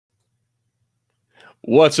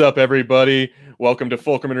What's up, everybody? Welcome to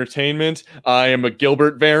Fulcrum Entertainment. I am a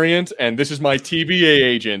Gilbert variant, and this is my TVA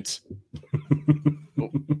agent.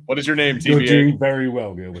 What is your name, TVA? You're doing very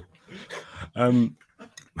well, Gilbert.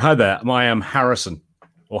 Hi there. I am Harrison,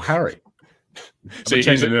 or Harry. I'm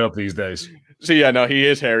changing it up these days. So yeah, no, he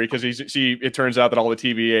is Harry because it turns out that all the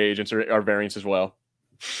TVA agents are variants as well.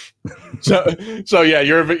 So yeah,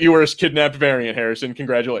 you were a kidnapped variant, Harrison.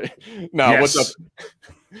 Congratulations. Now, yes. What's up?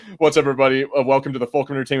 What's up, everybody? Welcome to the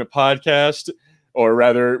Fulcrum Entertainment Podcast, or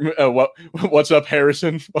rather, what's up,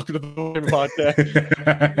 Harrison? Welcome to the Fulcrum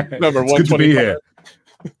Podcast. Number 125. Good to be here.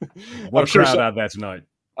 What I'm sure crowd out there tonight?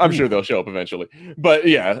 I'm sure they'll show up eventually. But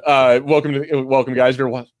yeah, welcome, guys. If you're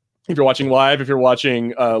watching live, if you're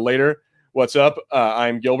watching later, what's up?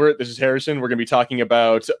 I'm Gilbert. This is Harrison. We're going to be talking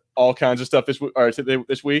about all kinds of stuff this week.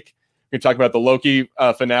 We're going to talk about the Loki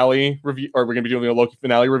finale review, or we're going to be doing a Loki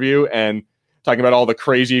finale review and talking about all the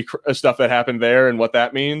crazy stuff that happened there and what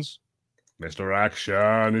that means. Mr.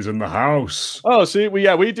 Action is in the house. Oh, see,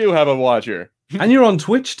 we do have a watcher. And you're on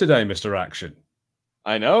Twitch today, Mr. Action.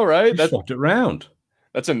 I know, right? You swapped it round.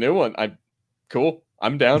 That's a new one. Cool.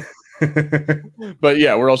 I'm down. But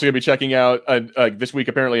yeah, we're also going to be checking out this week,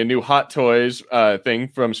 apparently, a new Hot Toys thing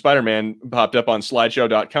from Spider-Man popped up on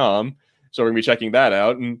slideshow.com. So we're going to be checking that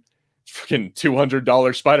out. And fucking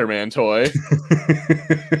 $200 Spider-Man toy.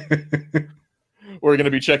 We're going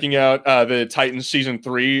to be checking out the Titans Season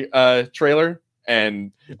 3 trailer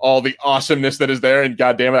and all the awesomeness that is there. And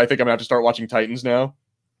goddamn it, I think I'm going to have to start watching Titans now.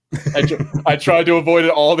 I tried to avoid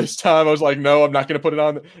it all this time. I was like, no, I'm not going to put it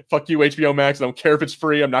on. Fuck you, HBO Max. I don't care if it's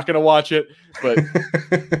free. I'm not going to watch it. But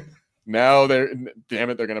now they're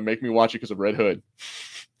going to make me watch it because of Red Hood.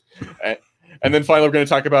 And then finally, we're going to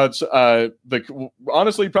talk about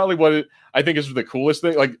honestly, probably what I think is the coolest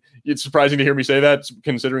thing. Like, it's surprising to hear me say that,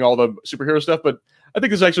 considering all the superhero stuff. But I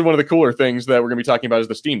think this is actually one of the cooler things that we're going to be talking about is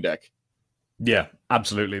the Steam Deck. Yeah,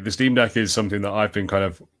 absolutely. The Steam Deck is something that I've been kind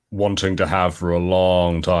of wanting to have for a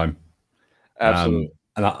long time. Absolutely.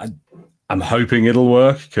 And I'm hoping it'll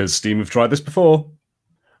work because Steam have tried this before.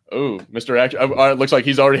 Oh, Mr. Action. It looks like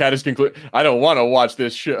he's already had his conclusion. I don't want to watch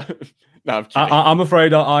this show. No, I'm kidding. I'm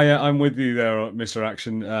afraid I'm with you there, Mr.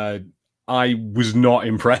 Action. I was not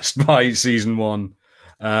impressed by season 1.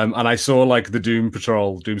 And I saw like the Doom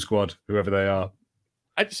Squad, whoever they are.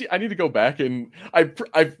 I need to go back, and I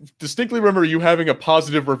distinctly remember you having a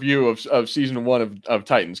positive review of season 1 of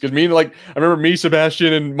Titans. Because I remember me,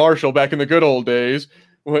 Sebastian, and Marshall back in the good old days.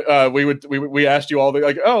 We asked you all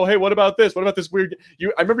the oh, hey, what about this? What about this weird?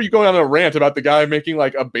 I remember you going on a rant about the guy making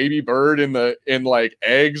like a baby bird in like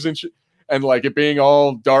eggs and shit. And like it being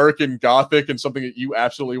all dark and gothic and something that you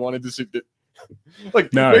absolutely wanted to see. Like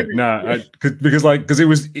because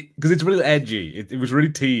it's really edgy. It was really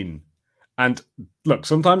teen. And look,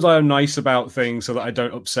 sometimes I am nice about things so that I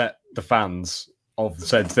don't upset the fans of the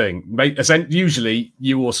said thing. Usually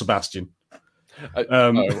you or Sebastian.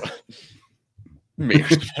 Me or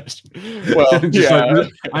Sebastian. Well, yeah.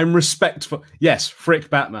 I'm respectful. Yes, Frick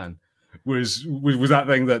Batman was that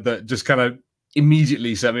thing that just kind of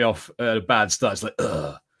immediately set me off at a bad start. It's like,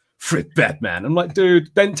 Frick Batman. I'm like, dude,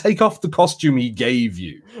 then take off the costume he gave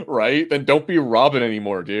you. Right? Then don't be Robin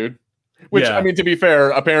anymore, dude. Which, yeah. I mean, to be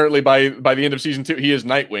fair, apparently by the end of season 2, he is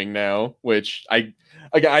Nightwing now, which I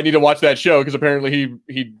need to watch that show because apparently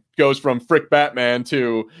he goes from Frick Batman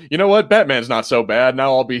to, you know what, Batman's not so bad.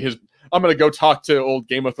 Now I'm going to go talk to old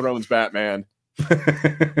Game of Thrones Batman.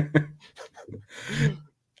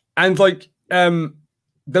 And like,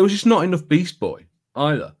 there was just not enough Beast Boy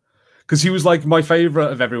either, because he was like my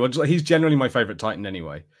favorite of everyone. He's generally my favorite Titan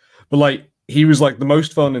anyway, but like he was like the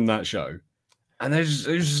most fun in that show, and they're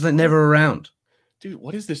just like never around. Dude,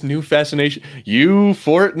 what is this new fascination? You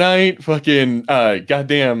Fortnite, fucking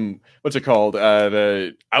goddamn, what's it called?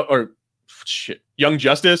 Young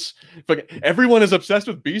Justice. Fucking everyone is obsessed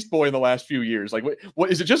with Beast Boy in the last few years. Like,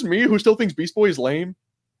 what is it? Just me who still thinks Beast Boy is lame?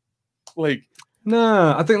 Like.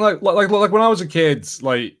 No, I think like when I was a kid,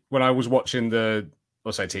 like when I was watching the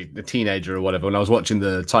teenager or whatever, when I was watching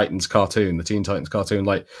the Titans cartoon, the Teen Titans cartoon,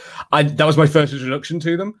 like that was my first introduction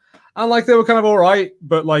to them. And like they were kind of all right,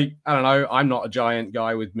 but like I don't know, I'm not a giant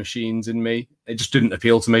guy with machines in me. It just didn't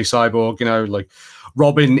appeal to me. Cyborg, like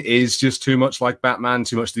Robin is just too much like Batman,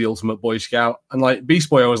 too much the ultimate Boy Scout. And like Beast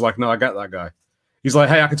Boy, I was like, no, I get that guy. He's like,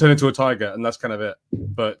 hey, I can turn into a tiger, and that's kind of it.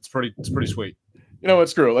 But it's pretty sweet. You know what?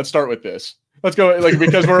 Screw it. Let's start with this. Let's go,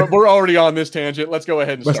 because we're already on this tangent. Let's go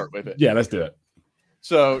ahead and start with it. Yeah, let's do it.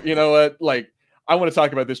 So, you know what? Like, I want to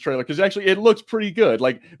talk about this trailer because actually it looks pretty good.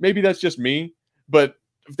 Like, maybe that's just me, but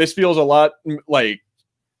this feels a lot like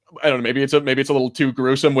I don't know. Maybe it's a little too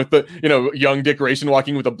gruesome with the young Dick Grayson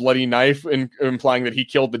walking with a bloody knife and implying that he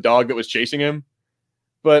killed the dog that was chasing him.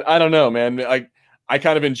 But I don't know, man. I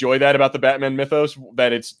kind of enjoy that about the Batman mythos,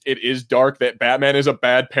 that it is dark, that Batman is a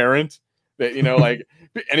bad parent, that like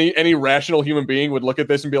any rational human being would look at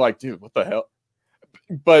this and be like, dude, what the hell?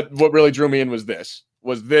 But what really drew me in was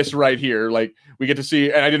this right here. Like, we get to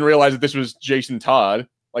see, and I didn't realize that this was Jason Todd.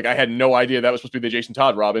 Like, I had no idea that was supposed to be the Jason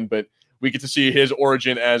Todd Robin, but we get to see his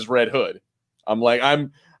origin as Red Hood. I'm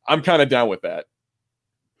kind of down with that.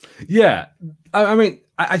 Yeah. I mean,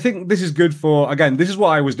 I think this is good for, again, this is what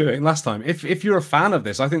I was doing last time. If you're a fan of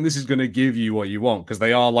this, I think this is going to give you what you want, because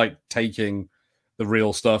they are like taking the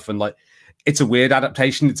real stuff, and like, it's a weird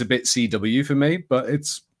adaptation. It's a bit CW for me, but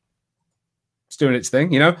it's doing its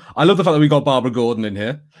thing. I love the fact that we got Barbara Gordon in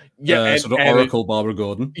here. Yeah, sort of Oracle Barbara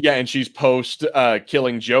Gordon. Yeah, and she's post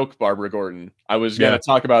Killing Joke Barbara Gordon. I was going to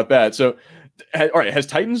talk about that. So, all right, has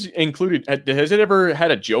Titans included? Has it ever had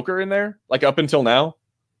a Joker in there, like, up until now?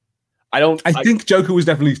 I think Joker was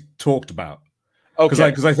definitely talked about. Okay,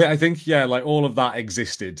 because I think like all of that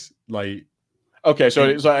existed. Like, okay, so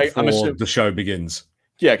it's like I'm assuming the show begins.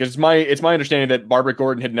 Yeah, because it's my understanding that Barbara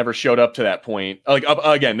Gordon had never showed up to that point. Like,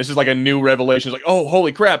 again, this is like a new revelation. It's like, oh,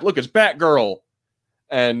 holy crap, look, it's Batgirl.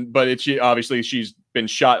 But she's been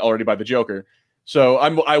shot already by the Joker. So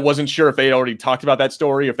I wasn't sure if they'd already talked about that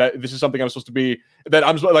story, if this is something I'm supposed to be, that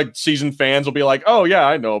I'm like, season fans will be like, oh yeah,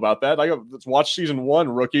 I know about that. Like, let's watch season 1,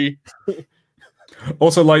 rookie.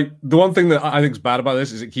 Also, like, the one thing that I think is bad about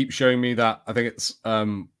this is it keeps showing me that I think it's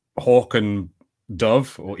Hawk and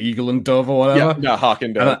Dove, or Eagle and Dove, or whatever. Yeah, Hawk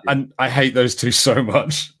and Dove. And I hate those two so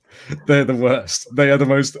much. They're the worst. They are the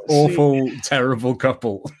most awful, terrible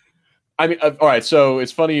couple. I mean, all right. So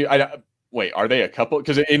it's funny. Wait, are they a couple?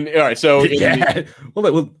 Because all right. So yeah.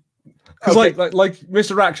 Well, because okay. like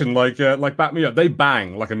Mr. Action, like Back Me Up, they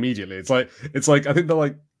bang like immediately. It's like I think they're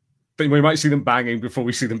like, we might see them banging before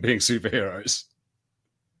we see them being superheroes.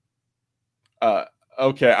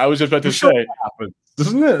 Okay, I was just about to say, happens,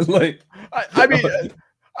 doesn't it? Like, I mean,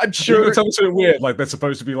 I'm sure it's something weird, like they're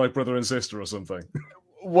supposed to be like brother and sister or something.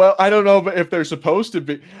 Well, I don't know if they're supposed to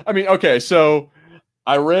be. I mean, okay, so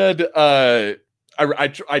I read, I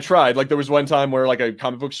tried, like, there was one time where like a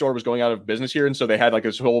comic book store was going out of business here, and so they had like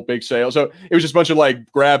this whole big sale. So it was just a bunch of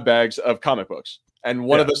like grab bags of comic books, and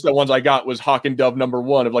one of the ones I got was Hawk and Dove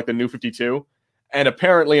 #1 of like the New 52, and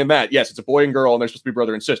apparently in that, yes, it's a boy and girl, and they're supposed to be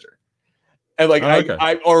brother and sister. And like,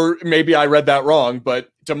 okay. Or maybe I read that wrong, but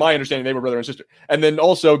to my understanding, they were brother and sister. And then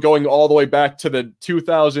also going all the way back to the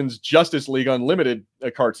 2000s Justice League Unlimited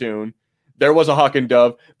cartoon, there was a Hawk and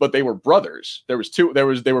Dove, but they were brothers. They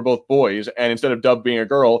were both boys. And instead of Dove being a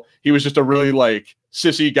girl, he was just a really like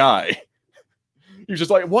sissy guy. He was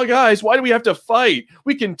just like, "What, guys? Why do we have to fight?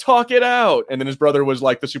 We can talk it out." And then his brother was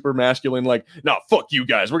like the super masculine, like, "No, fuck you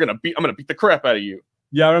guys. I'm gonna beat the crap out of you."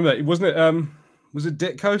 Yeah, I remember that. Wasn't it? Was it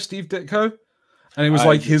Ditko, Steve Ditko? And it was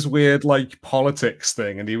like his weird like politics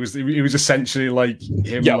thing, and he was essentially like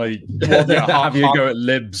him, like having a go at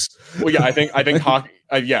libs. Well, yeah, I think Hawk,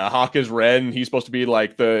 Hawk is red, and he's supposed to be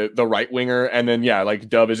like the right winger, and then like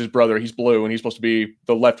Dove is his brother, he's blue, and he's supposed to be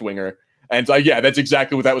the left winger, and so that's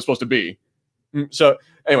exactly what that was supposed to be. So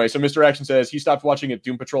anyway, so Mr. Action says he stopped watching at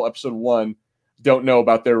Doom Patrol episode 1. Don't know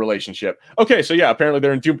about their relationship. Okay, so apparently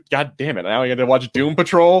they're in Doom. God damn it! Now I got to watch Doom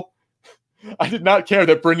Patrol. I did not care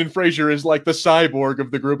that Brendan Fraser is like the cyborg of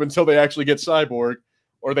the group until they actually get cyborg,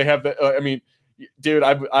 or they have the. I mean, dude,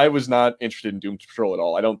 I was not interested in Doom Patrol at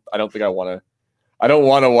all. I don't think I want to. I don't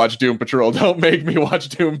want to watch Doom Patrol. Don't make me watch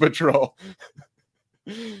Doom Patrol.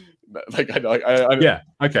 Yeah.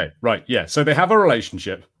 Okay. Right. Yeah. So they have a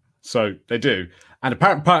relationship. So they do, and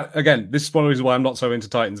apparently, again, this is one of the reasons why I'm not so into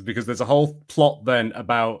Titans, because there's a whole plot then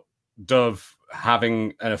about Dove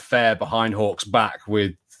having an affair behind Hawk's back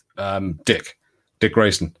with Dick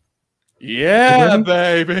Grayson. Yeah, Dick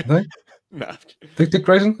Grayson? Baby. No. Dick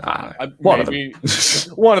Grayson? One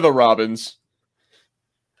of the Robins.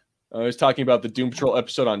 I was talking about the Doom Patrol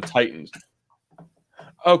episode on Titans.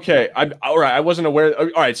 Okay, all right. I wasn't aware.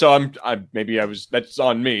 All right, so that's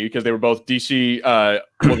on me, because they were both DC.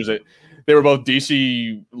 What was it? They were both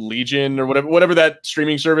DC Legion or whatever that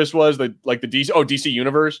streaming service was. The DC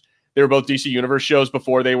Universe. They were both DC Universe shows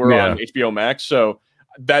before they were on HBO Max. So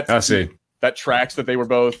I see. That tracks that they were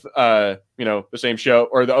both, the same show,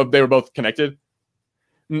 or they were both connected.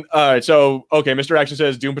 So okay, Mr. Action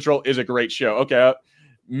says Doom Patrol is a great show. Okay,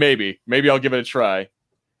 maybe I'll give it a try.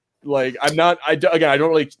 Like, I don't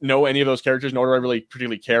really know any of those characters, nor do I really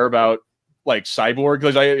particularly care about like Cyborg,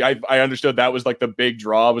 because I understood that was like the big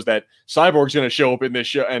draw, was that Cyborg's going to show up in this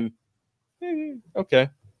show, and okay,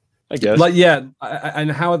 I guess. Like, yeah, and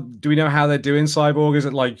how do we know how they're doing Cyborg?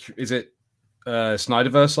 Is it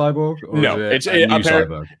Snyderverse Cyborg, or No, is it a new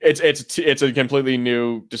Cyborg? It's a completely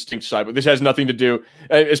new, distinct Cyborg. This has nothing to do,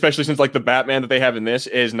 especially since like the Batman that they have in this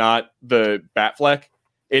is not the Batfleck.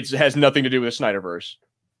 It has nothing to do with the Snyderverse.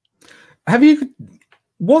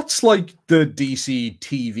 What's like the DC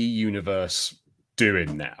TV universe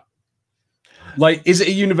doing now? Like, is it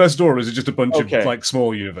a universe door, or is it just a bunch of like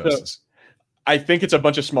small universes? So, I think it's a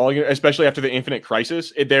bunch of small, especially after the Infinite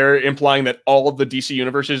Crisis. They're implying that all of the DC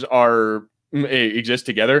universes exist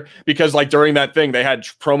together, because like during that thing they had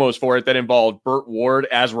promos for it that involved Burt Ward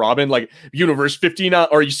as Robin, like universe 59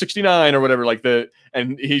 or 69 or whatever, like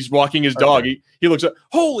and he's walking his dog. He looks up,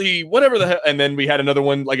 holy whatever the hell. And then we had another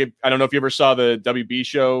one, like I don't know if you ever saw the WB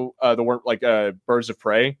show, Birds of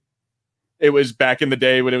Prey. It was back in the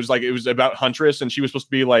day when it was about Huntress, and she was supposed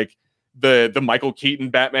to be like the Michael Keaton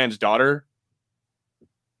Batman's daughter.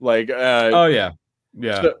 Like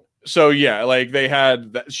So yeah, like they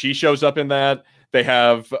had that, she shows up in that. They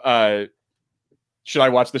have should I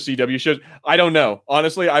watch the CW shows? I don't know.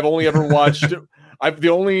 Honestly, I've only ever watched the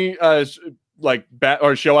only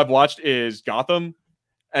show I've watched is Gotham,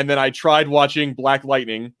 and then I tried watching Black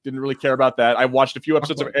Lightning. Didn't really care about that. I watched a few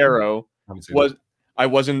episodes of Arrow. I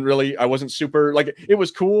wasn't super, like, it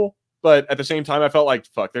was cool, but at the same time I felt like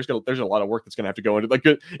fuck, there's a lot of work that's gonna have to go into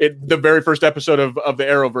the very first episode of the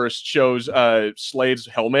Arrowverse shows Slade's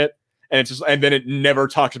helmet, and then it never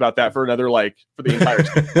talks about that for the entire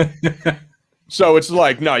season. So it's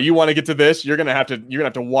like, no, you want to get to this, you're gonna have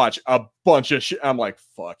to watch a bunch of shit. I'm like,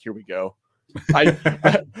 fuck, here we go.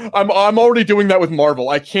 I'm already doing that with Marvel.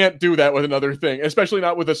 I can't do that with another thing, especially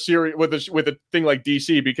not with a series with a thing like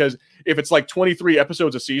DC, because if it's like 23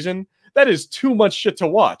 episodes a season, that is too much shit to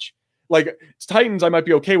watch. Like Titans, I might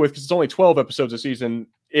be okay with because it's only 12 episodes a season,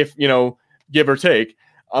 if give or take.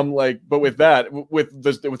 I'm like, but with the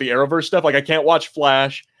Arrowverse stuff, like I can't watch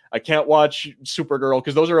Flash, I can't watch Supergirl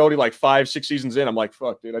because those are already like 5-6 seasons in. I'm like,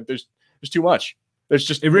 fuck, dude, there's too much.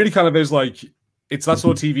 It really kind of is like, it's that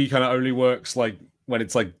sort of TV kind of only works like when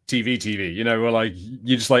it's like TV, where like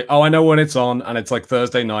you're just like, oh, I know when it's on and it's like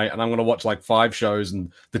Thursday night and I'm going to watch like 5 shows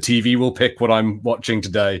and the TV will pick what I'm watching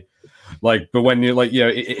today. Like, but when you're like,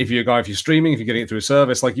 if you're streaming, if you're getting it through a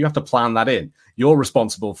service, like you have to plan that in. You're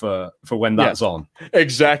responsible for when that's on.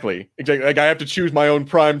 Exactly. Like I have to choose my own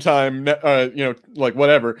prime time, like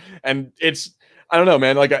whatever. And it's, I don't know,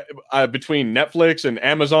 man, like between Netflix and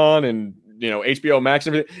Amazon and, HBO Max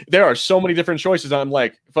and everything, there are so many different choices. I'm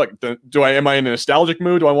like, fuck, am I in a nostalgic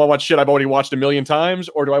mood? Do I want to watch shit I've already watched a million times?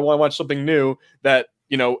 Or do I want to watch something new that,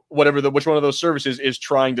 which one of those services is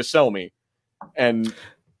trying to sell me? And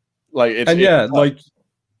like, and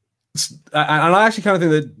I actually kind of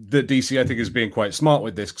think that DC, I think, is being quite smart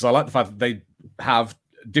with this, because I like the fact that they have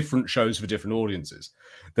different shows for different audiences.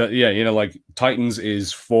 That like Titans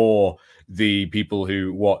is for the people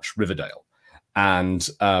who watch Riverdale, and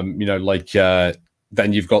then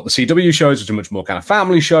you've got the CW shows, which are much more kind of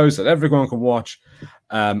family shows that everyone can watch,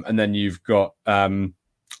 and then you've got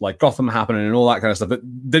like Gotham happening and all that kind of stuff. But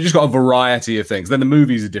they've just got a variety of things. Then the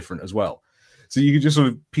movies are different as well. So you can just sort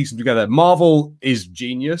of piece them together. Marvel is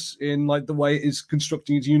genius in like the way it is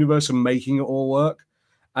constructing its universe and making it all work.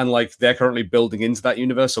 And like they're currently building into that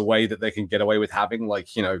universe a way that they can get away with having like,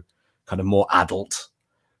 kind of more adult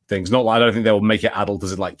things. Not like, I don't think they'll make it adult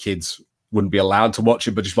as in like kids wouldn't be allowed to watch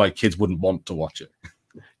it, but just like kids wouldn't want to watch it.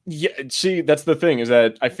 Yeah, see, that's the thing, is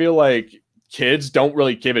that I feel like kids don't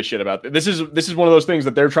really give a shit about this. This is one of those things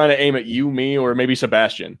that they're trying to aim at you, me, or maybe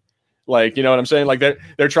Sebastian. Like, you know what I'm saying? Like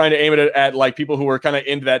they're trying to aim it at like people who are kind of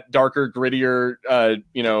into that darker, grittier,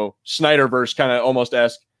 Snyderverse kind of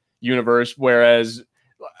almost-esque universe. Whereas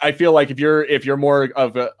I feel like if you're more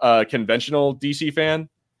of a conventional DC fan,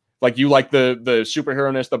 like you like the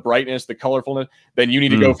superhero-ness, the brightness, the colorfulness, then you need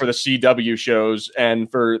to go for the CW shows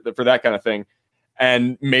and for that kind of thing.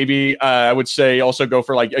 And maybe I would say also go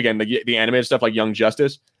for like, again, the animated stuff like Young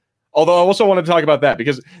Justice. Although I also want to talk about that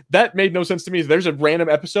because that made no sense to me. There's a random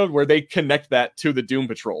episode where they connect that to the Doom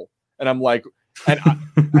Patrol. And I'm like, and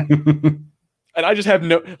I just have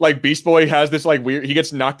no, like, Beast Boy has this like weird, he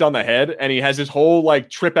gets knocked on the head and he has this whole like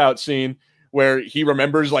trip out scene where he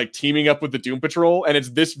remembers like teaming up with the Doom Patrol. And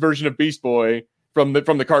it's this version of Beast Boy from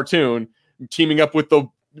the cartoon teaming up with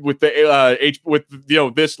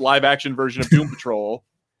this live action version of Doom Patrol.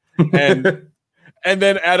 And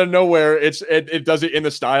then out of nowhere, it does it in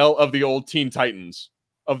the style of the old Teen Titans,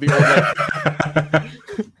 of the old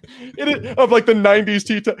of like the 90s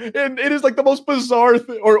Teen Titans, and it is like the most bizarre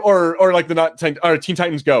or like the Teen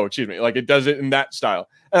Titans Go, excuse me, like it does it in that style,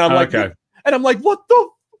 and I'm like, what the?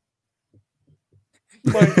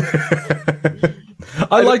 Like,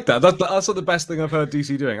 I like that. That's not the best thing I've heard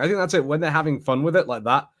DC doing. I think that's it. When they're having fun with it like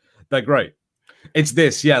that, they're great. It's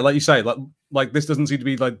this, yeah, like you say, like this doesn't seem to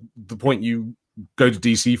be like the point you go to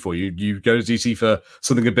DC for. You go to DC for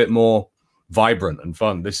something a bit more vibrant and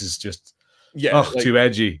fun. This is just too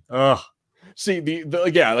edgy. See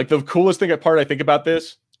like the coolest part I think about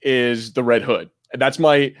this is the Red Hood. That's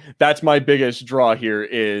my biggest draw here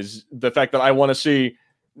is the fact that I want to see.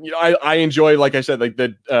 You know, I enjoy, like I said, like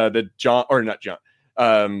the John or not John.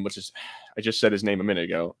 What's his? I just said his name a minute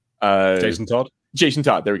ago. Jason Todd. Jason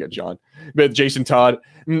Todd. There we go, John. But Jason Todd,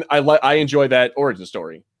 I enjoy that origin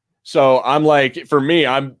story. So I'm like, for me,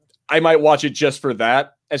 I might watch it just for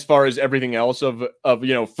that. As far as everything else of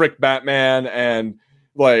Frick Batman and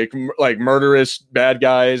like murderous bad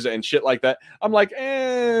guys and shit like that, I'm like,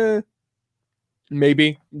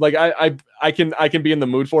 maybe. Like I can be in the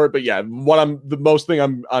mood for it. But yeah, the most thing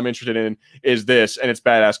I'm interested in is this and its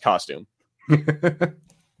badass costume.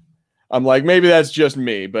 I'm like, maybe that's just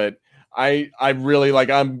me, but I really like.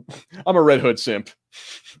 I'm a Red Hood simp,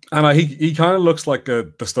 and he kind of looks like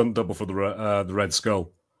the stunt double for the Red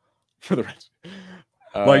Skull. For the Red,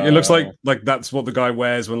 like it looks like that's what the guy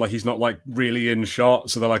wears when like he's not like really in shot.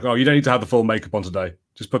 So they're like, oh, you don't need to have the full makeup on today.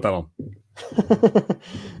 Just put that on.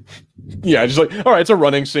 Yeah, just like, all right, it's a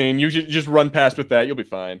running scene. You should just run past with that. You'll be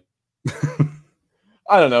fine.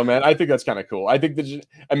 I don't know, man. I think that's kind of cool. I think that,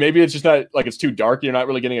 and maybe it's just not like it's too dark. You're not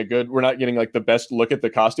really getting we're not getting like the best look at the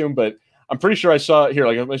costume, but I'm pretty sure I saw it here.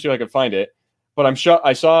 Like, let me see if I can find it. But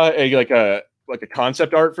I saw a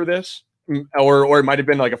concept art for this, or it might have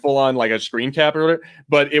been like a full on like a screen cap or whatever.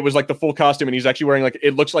 But it was like the full costume, and he's actually wearing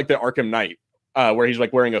it looks like the Arkham Knight, where he's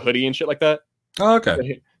like wearing a hoodie and shit like that. Oh,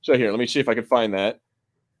 okay. So here, let me see if I can find that.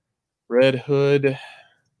 Red Hood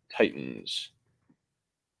Titans.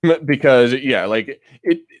 Because yeah, like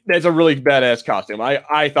that's a really badass costume.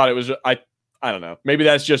 I thought it was I don't know. Maybe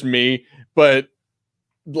that's just me, but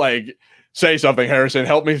like say something, Harrison.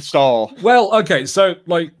 Help me stall. Well, okay, so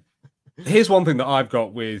like here's one thing that I've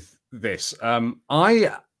got with this.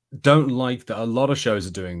 I don't like that a lot of shows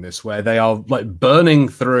are doing this where they are like burning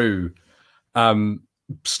through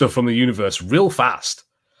stuff from the universe real fast.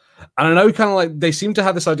 And I know kind of like they seem to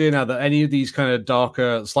have this idea now that any of these kind of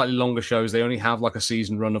darker, slightly longer shows, they only have like a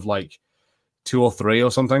season run of like 2 or 3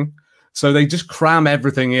 or something. So they just cram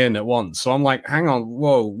everything in at once. So I'm like, hang on,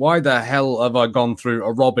 whoa, why the hell have I gone through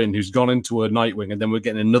a Robin who's gone into a Nightwing, and then we're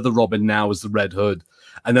getting another Robin now as the Red Hood.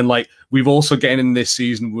 And then like we've also getting in this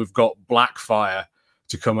season, we've got Blackfire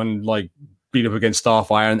to come and like beat up against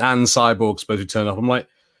Starfire, and Cyborg's supposed to turn up. I'm like,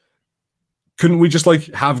 couldn't we just like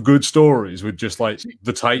have good stories with just like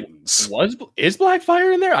the Titans? Is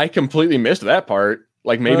Blackfire in there? I completely missed that part.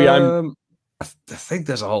 Like maybe I think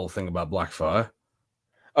there's a whole thing about Blackfire.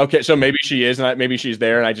 Okay, so maybe she is, and maybe she's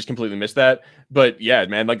there, and I just completely missed that. But yeah,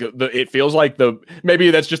 man, like it feels like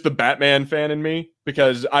maybe that's just the Batman fan in me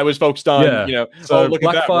because I was focused on So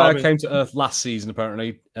Blackfire came to Earth last season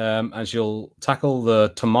apparently, and she'll tackle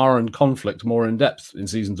the Tamaran conflict more in depth in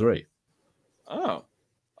season 3. Oh.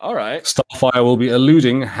 All right. Starfire will be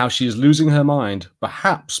alluding how she is losing her mind,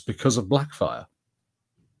 perhaps because of Blackfire.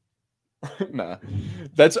 Nah,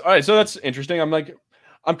 that's all right. So that's interesting. I'm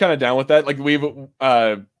kind of down with that. Like we haven't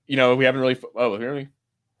really.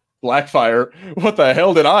 Blackfire. What the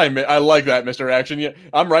hell did I like that, Mr. Action. Yeah,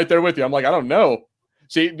 I'm right there with you. I'm like, I don't know.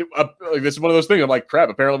 See, like this is one of those things. I'm like, crap.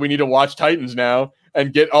 Apparently, we need to watch Titans now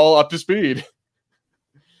and get all up to speed.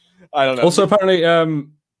 I don't know. Also, apparently,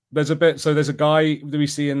 there's a guy that we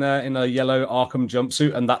see in there in a yellow Arkham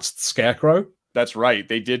jumpsuit, and that's Scarecrow. That's right.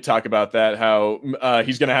 They did talk about that, how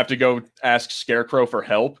he's going to have to go ask Scarecrow for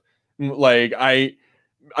help. Like,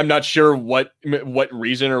 I'm not sure what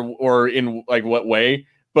reason or in like what way,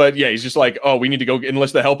 but yeah, he's just like, oh, we need to go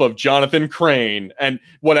enlist the help of Jonathan Crane. And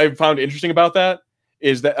what I found interesting about that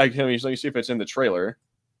is that, let me see if it's in the trailer,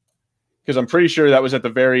 because I'm pretty sure that was at the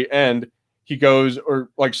very end. He goes, or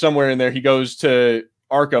like somewhere in there, he goes to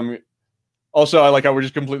Arkham. Also, I like how we're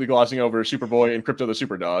just completely glossing over Superboy and Crypto the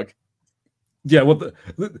Superdog. Yeah, well,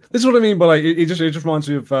 this is what I mean by like it just reminds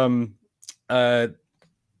me of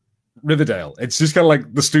Riverdale. It's just kind of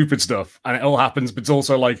like the stupid stuff, and it all happens, but it's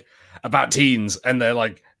also like about teens, and they're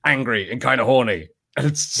like angry and kind of horny, and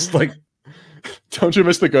it's just like. Don't you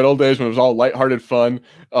miss the good old days when it was all lighthearted fun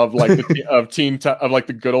of like the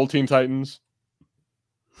good old Teen Titans?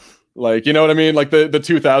 Like, you know what I mean? Like the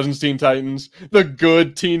 2000s Teen Titans. The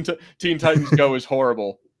good Teen Titans Go is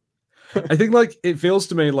horrible. I think like it feels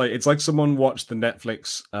to me like it's like someone watched the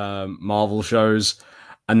Netflix Marvel shows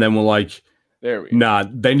and then were like, nah,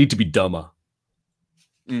 they need to be dumber.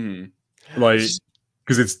 Mm-hmm. Like,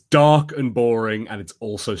 Because it's dark and boring, and it's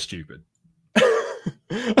also stupid.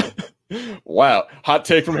 Wow, hot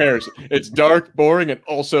take from Harrison. It's dark, boring, and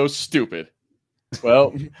also stupid.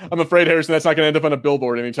 Well, I'm afraid, Harrison, that's not going to end up on a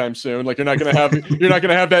billboard anytime soon. Like you're not going to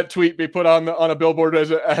have that tweet be put on a billboard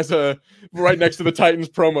as a right next to the Titans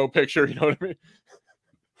promo picture. You know what I mean?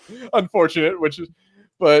 Unfortunate,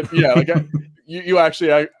 but yeah, like you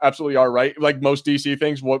actually absolutely are right. Like most DC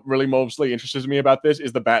things, what really mostly interests me about this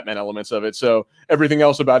is the Batman elements of it. So everything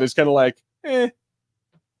else about it is kind of like, yeah,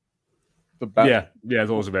 it's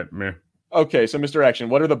always a bit meh. Okay, so Mr. Action,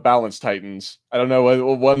 what are the balanced Titans? I don't know.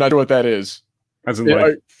 I'm not sure what that is. As in,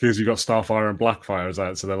 like, because you've got Starfire and Blackfire, is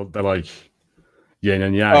that? So they're like yin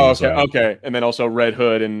and yang. Oh, okay. And then also Red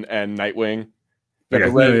Hood and Nightwing.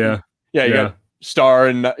 Yeah. You got Star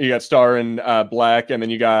and Black, and then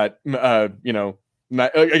you got I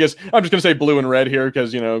guess I'm just gonna say blue and red here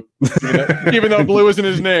because even though blue isn't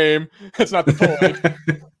his name, that's not the point.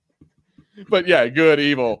 But yeah, good,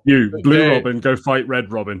 evil. Robin, go fight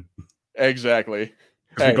Red Robin. Exactly.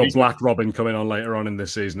 Because we've got Black Robin coming on later on in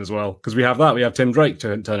this season as well. Because we have that. We have Tim Drake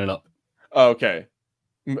turning up. Okay.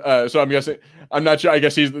 So I'm guessing. I'm not sure. I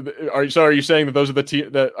guess he's. Are you saying that those are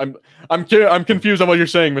that I'm confused on what you're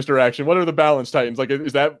saying, Mr. Action. What are the balanced Titans? Like,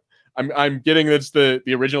 is that? I'm getting that's the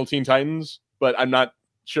original Teen Titans, but I'm not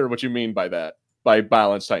sure what you mean by that. By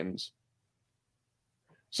balanced Titans.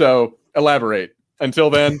 So elaborate. Until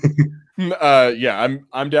then, yeah,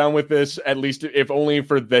 I'm down with this. At least if only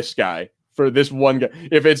for this guy. For this one guy,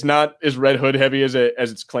 if it's not as Red Hood heavy as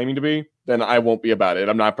it's claiming to be, then I won't be about it.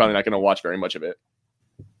 I'm probably not going to watch very much of it.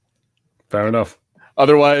 Fair enough.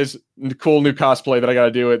 Otherwise, cool new cosplay that I got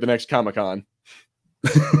to do at the next Comic-Con.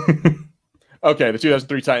 Okay, the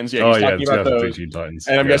 2003 Titans. Yeah, he's talking about those. Titans.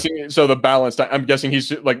 And I'm guessing so. The balance. I'm guessing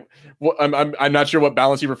he's like. I'm not sure what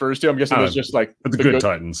balance he refers to. I'm guessing there's just like the good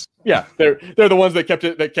Titans. Yeah, they're the ones that kept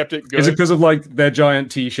it good. Is it because of like their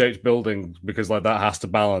giant T-shaped building? Because like that has to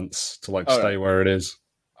balance to like stay where it is.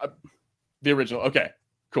 The original. Okay,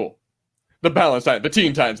 cool. The balance time, the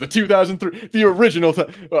Teen Titans, the 2003, the original.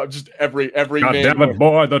 Just every God name. Damn it,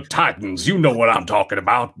 boy, the Titans. You know what I'm talking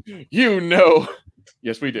about.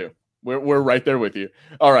 Yes, we do. We're right there with you.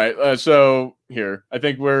 All right. So here, I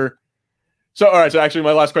think we're. So all right. So actually,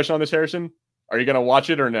 my last question on this, Harrison, are you gonna watch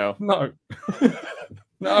it or no? No.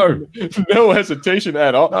 No. No hesitation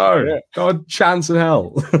at all. No. Yeah. God, chance in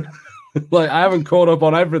hell. Like I haven't caught up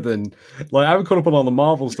on everything. Like I haven't caught up on all the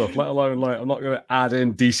Marvel stuff. Let alone like I'm not gonna add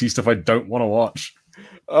in DC stuff I don't want to watch.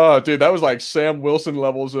 Oh, dude, that was like Sam Wilson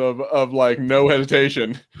levels of like no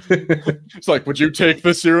hesitation. It's like, would you take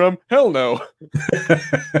the serum? Hell no.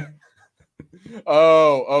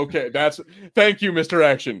 Oh, okay. Thank you, Mr.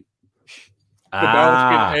 Action. The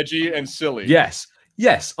balance between edgy and silly.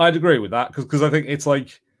 Yes, I'd agree with that because I think it's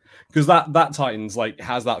like because that Titans like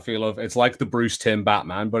has that feel of it's like the Bruce Timm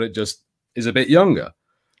Batman, but it just is a bit younger.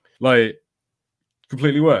 Like,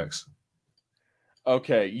 completely works.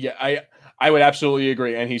 Okay, yeah, I would absolutely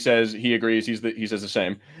agree, and he says he agrees. He says the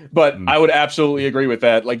same, but I would absolutely agree with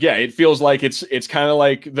that. Like, yeah, it feels like it's kind of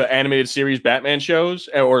like the animated series Batman shows,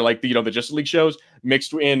 or like the Justice League shows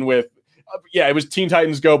mixed in with. It was Teen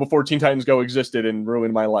Titans Go before Teen Titans Go existed and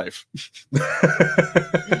ruined my life.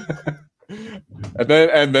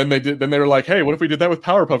 and then they were like, hey, what if we did that with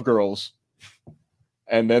Powerpuff Girls?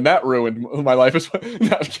 And then that ruined my life as well.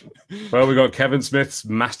 Well, we got Kevin Smith's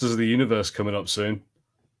Masters of the Universe coming up soon.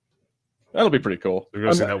 That'll be pretty cool. We're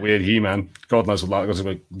going to see that weird He-Man. God knows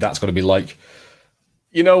what that's going to be like.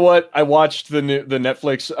 You know what? I watched the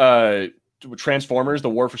Netflix Transformers: The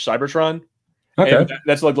War for Cybertron. Okay, and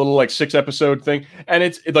that's like a little like 6-episode thing, and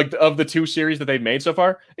it's like of the 2 series that they've made so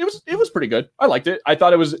far, it was pretty good. I liked it. I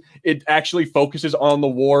thought it actually focuses on the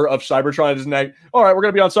war of Cybertron. It isn't like, all right, we're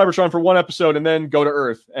gonna be on Cybertron for 1 episode and then go to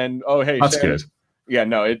Earth, and oh hey, that's good. Yeah,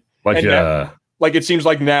 no, it seems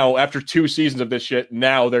like now after 2 seasons of this shit,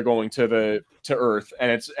 now they're going to Earth,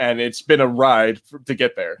 and it's been a ride to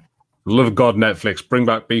get there. Love of God, Netflix, bring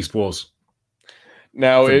back Beast Wars.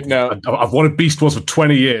 I've wanted Beast Wars for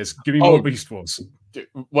 20 years. Give me more Beast Wars.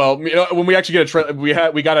 Well, when we actually get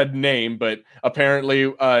we got a name, but apparently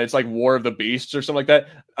it's like War of the Beasts or something like that.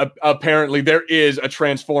 Apparently there is a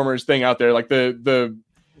Transformers thing out there. Like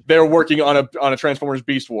they're working on a Transformers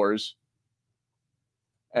Beast Wars.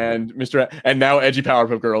 And now edgy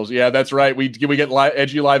Powerpuff Girls. Yeah, that's right. We get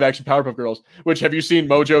edgy live action Powerpuff Girls. Which, have you seen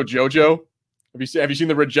Mojo Jojo? Have you seen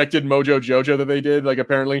the rejected Mojo Jojo that they did? Like,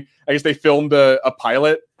 apparently, I guess they filmed a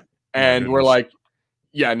pilot, and we're like,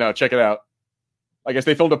 yeah, no, check it out. I guess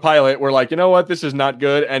they filmed a pilot. We're like, you know what, this is not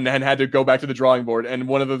good, and had to go back to the drawing board. And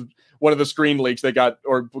one of the screen leaks they got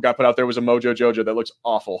put out there was a Mojo Jojo that looks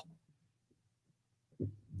awful.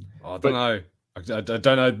 I don't know. I don't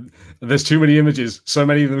know. There's too many images. So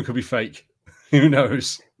many of them could be fake. Who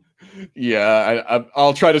knows? Yeah,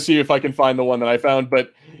 I'll try to see if I can find the one that I found.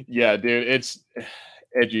 But yeah, dude, it's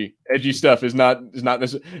edgy stuff is not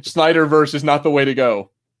Snyderverse is not the way to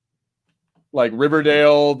go. Like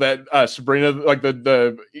Riverdale, that Sabrina, like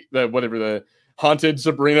the whatever, the haunted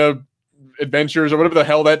Sabrina adventures or whatever the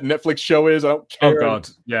hell that Netflix show is. I don't care. Oh God,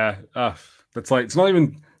 yeah. That's like it's not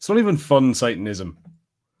even fun Satanism.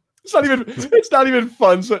 It's not even fun. It's not even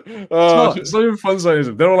fun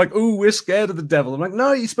Satanism. They're all like, "Ooh, we're scared of the devil." I'm like,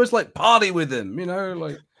 "No, you're supposed to like party with him. You know,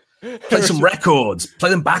 like play some records, play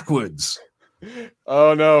them backwards."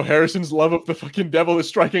 Oh no, Harrison's love of the fucking devil is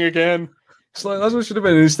striking again. It's like that's what it should have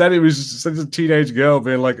been. Instead, it was just a teenage girl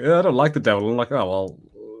being like, "I don't like the devil." I'm like, "Oh well,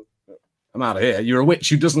 I'm out of here. You're a witch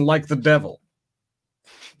who doesn't like the devil."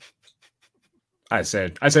 I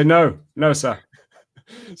said, no, sir.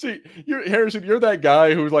 See, Harrison. You're that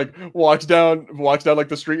guy who like walks down like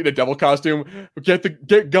the street in a devil costume.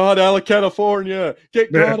 Get God out of California.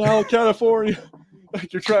 Get God out of California.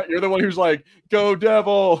 Like you're the one who's like, go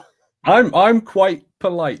devil. I'm quite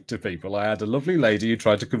polite to people. I had a lovely lady who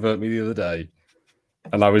tried to convert me the other day,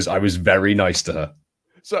 and I was very nice to her.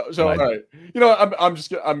 So all right. You know, I want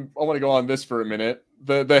to go on this for a minute.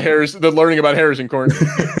 The learning about Harrison Court.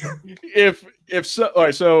 if so, all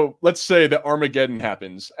right. So let's say that Armageddon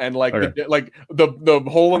happens, and like the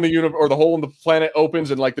hole in the universe or the hole in the planet opens,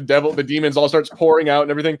 and like the demons all starts pouring out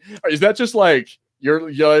and everything. Is that just like you're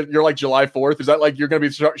like July 4th? Is that like you're gonna be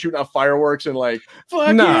shooting out fireworks and like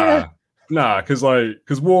fuck nah,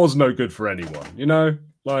 because war's no good for anyone. You know,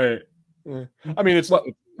 like I mean, it's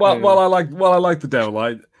Well, I like the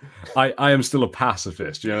devil. I am still a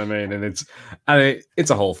pacifist. You know what I mean? And it's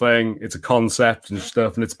a whole thing. It's a concept and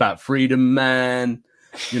stuff, and it's about freedom, man.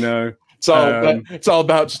 You know, it's all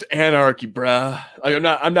about just anarchy, bruh. Like,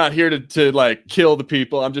 I'm not here to like kill the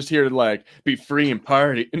people. I'm just here to like be free and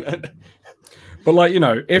party. But like, you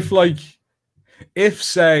know, if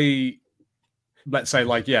say, let's say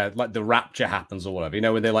like the rapture happens or whatever, you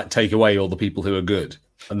know, when they like take away all the people who are good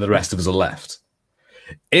and the rest of us are left.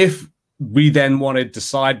 If we then wanted to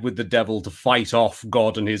side with the devil to fight off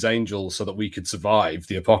God and his angels so that we could survive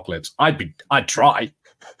the apocalypse, I'd try.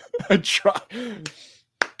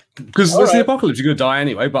 Because it's the apocalypse, you're gonna die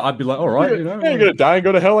anyway. But I'd be like, all right, you know, you're gonna die and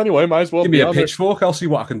go to hell anyway. Might as well give me a pitchfork. I'll see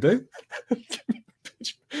what I can do.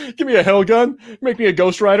 Give me a hell gun. Make me a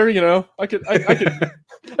Ghost Rider. You know, I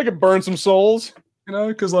could burn some souls. You know,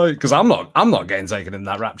 because I'm not getting taken in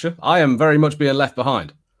that rapture. I am very much being left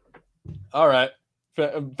behind. All right,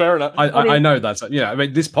 fair enough. I know that's I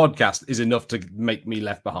mean, this podcast is enough to make me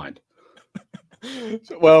left behind.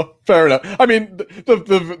 Well, fair enough. I mean,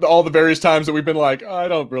 all the various times that we've been like, I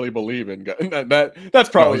don't really believe in God. That's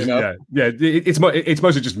probably enough. Yeah. It's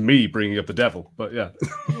mostly just me bringing up the devil, but yeah.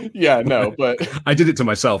 Yeah, no, but I did it to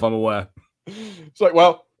myself. I'm aware. It's like,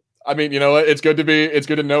 well, I mean, you know what? It's good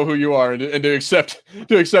to know who you are and to accept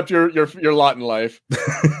your lot in life.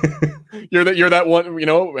 You're that one. You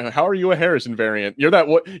know, how are you a Harrison variant? You're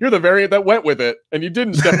the variant that went with it, and you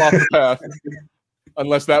didn't step off the path.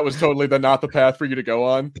 Unless that was totally not the path for you to go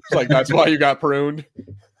on. It's like, that's why you got pruned.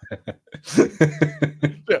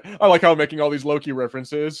 Yeah, I like how I'm making all these Loki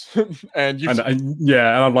references. And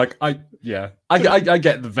I'm like, I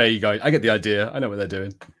get the vague, I get the idea. I know what they're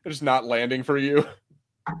doing. They're just not landing for you.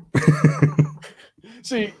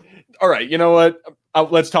 See, all right, you know what?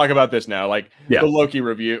 Let's talk about this now. Like the Loki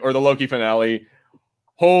review or the Loki finale.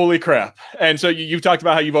 Holy crap. And so you've talked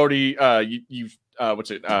about how you've already, you've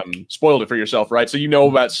spoiled it for yourself, right? So you know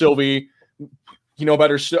about Sylvie, you know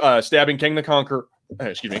about her stabbing King the Conqueror.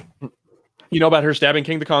 Excuse me. You know about her stabbing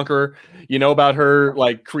King the Conqueror. You know about her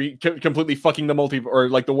like completely fucking the or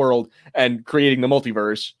like the world and creating the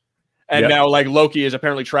multiverse. And now like Loki is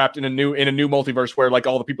apparently trapped in a new multiverse where like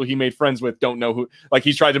all the people he made friends with don't know who. Like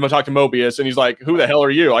he's tried to talk to Mobius and he's like, "Who the hell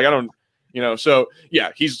are you?" Like I don't, you know. So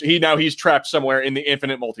yeah, he's trapped somewhere in the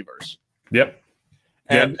infinite multiverse. Yep.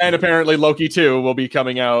 And apparently Loki 2 will be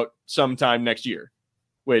coming out sometime next year,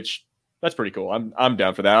 which that's pretty cool. I'm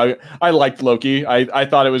down for that. I liked Loki. I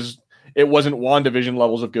thought it wasn't WandaVision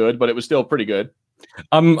levels of good, but it was still pretty good.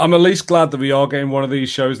 I'm at least glad that we are getting one of these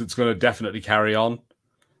shows that's going to definitely carry on.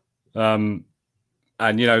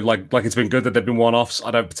 And you know, like it's been good that they've been one-offs.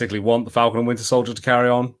 I don't particularly want the Falcon and Winter Soldier to carry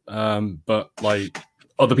on, but like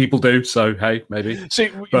other people do. So hey, maybe.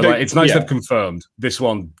 See, but it's nice they've confirmed this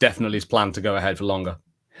one definitely is planned to go ahead for longer.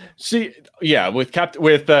 See, yeah, with Captain,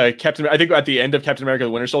 I think at the end of Captain America: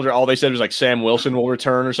 The Winter Soldier, all they said was like Sam Wilson will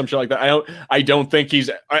return or some shit like that. I don't think he's.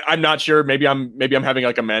 I'm not sure. Maybe I'm having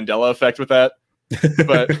like a Mandela effect with that,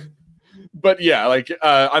 but But yeah, like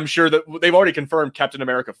I'm sure that they've already confirmed Captain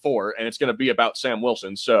America 4, and it's going to be about Sam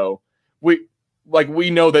Wilson. So we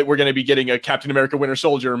know that we're going to be getting a Captain America Winter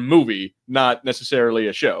Soldier movie, not necessarily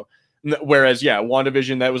a show. Whereas, yeah,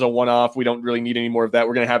 WandaVision, that was a one-off. We don't really need any more of that.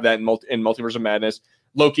 We're going to have that in Multiverse of Madness.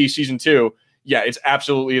 Loki season 2. Yeah, it's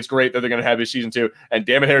great that they're going to have his season 2. And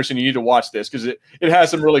damn it, Harrison, you need to watch this because it has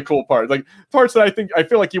some really cool parts. Like parts that I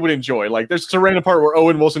feel like you would enjoy. Like there's a random part where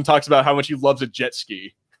Owen Wilson talks about how much he loves a jet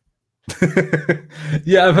ski.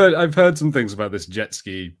 Yeah, I've heard some things about this jet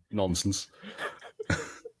ski nonsense.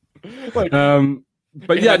 Like,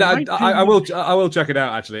 but yeah, I will check it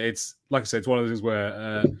out. Actually, it's like I said, it's one of those things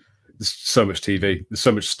where there's so much TV, there's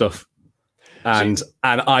so much stuff, and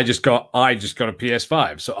I just got a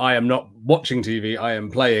PS5, so I am not watching TV. I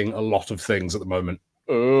am playing a lot of things at the moment.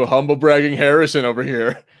 Oh, humble bragging Harrison over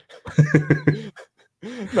here.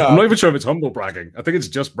 No. I'm not even sure if it's humble bragging. I think it's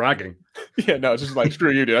just bragging. Yeah, no, it's just like,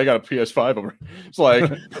 screw you, dude. I got a PS5 over. It's like,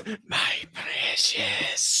 my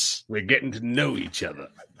precious. We're getting to know each other.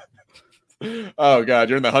 Oh, God,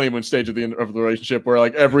 you're in the honeymoon stage of the relationship where,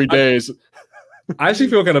 like, every day is... I actually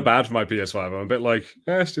feel kind of bad for my PS5. I'm a bit like,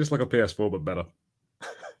 it's just like a PS4, but better.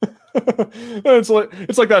 It's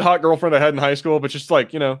like that hot girlfriend I had in high school, but just,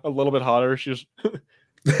 like, a little bit hotter. She's...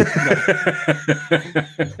 Yeah,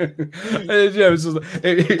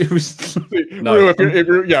 it was no.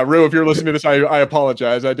 Rue, if you're listening to this, I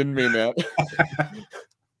apologize. I didn't mean that.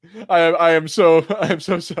 I am so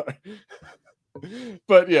sorry.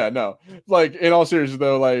 But yeah, no. Like in all seriousness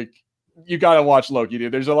though, like you gotta watch Loki,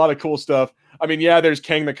 dude. There's a lot of cool stuff. I mean, yeah, there's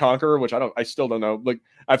Kang the Conqueror, which I still don't know. Like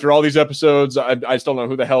after all these episodes, I still don't know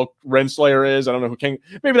who the hell Renslayer is. I don't know who Kang.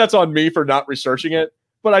 Maybe that's on me for not researching it,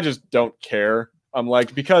 but I just don't care. I'm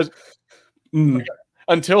like, because like,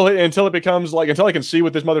 until it becomes like, until I can see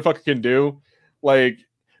what this motherfucker can do, like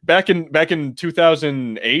back in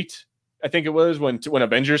 2008, I think it was when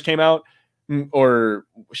Avengers came out, or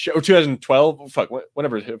 2012. Fuck,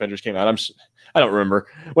 whenever Avengers came out, I don't remember.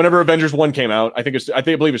 Whenever Avengers 1 came out, I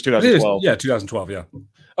believe it's 2012. Yeah, 2012. Yeah.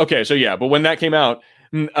 Okay, so yeah, but when that came out,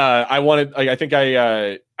 I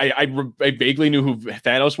vaguely knew who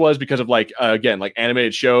Thanos was because of like again like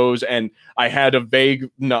animated shows, and I had a vague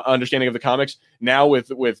understanding of the comics. Now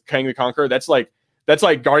with Kang the Conqueror, that's like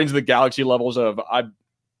Guardians of the Galaxy levels of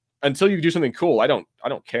until you do something cool, I don't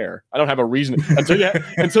care. I don't have a reason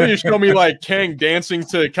until you show me like Kang dancing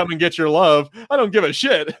to Come and Get Your Love. I don't give a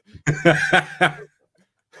shit.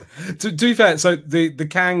 To be fair, so the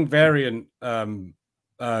Kang variant, the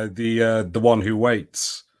one who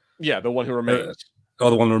waits. Yeah, the one who remains.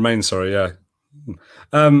 The one who remains. Sorry, yeah.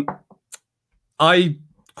 I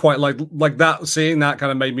quite like that. Seeing that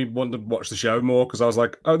kind of made me want to watch the show more because I was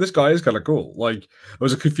like, oh, this guy is kind of cool. Like, there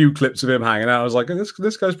was a few clips of him hanging out. I was like, oh,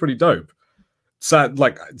 this guy's pretty dope. Sad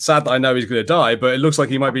that I know he's going to die, but it looks like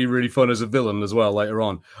he might be really fun as a villain as well later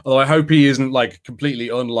on. Although I hope he isn't like completely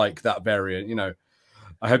unlike that variant. You know,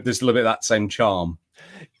 I hope there's a little bit of that same charm.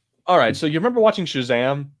 All right, so you remember watching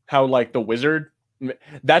Shazam? How like the wizard?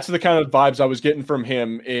 That's the kind of vibes I was getting from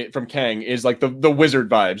him, from Kang, is like the wizard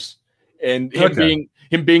vibes, and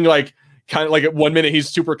him being like kind of like at 1 minute he's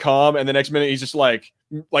super calm, and the next minute he's just like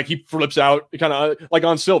he flips out, kind of like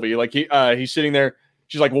on Sylvie, like he's sitting there.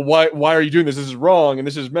 She's like, well, why are you doing this? This is wrong, and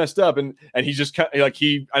this is messed up, and he's just kind of like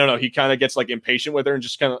I don't know, he kind of gets like impatient with her, and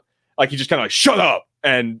just kind of like shut up,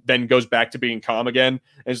 and then goes back to being calm again.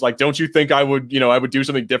 And it's like, don't you think I would do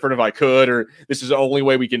something different if I could, or this is the only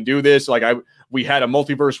way we can do this? Like we had a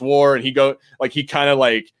multiverse war, and he kind of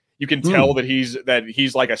like, you can tell that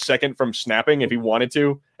he's like a second from snapping if he wanted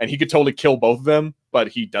to, and he could totally kill both of them, but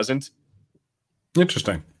he doesn't.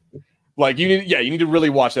 Interesting. Like you need to really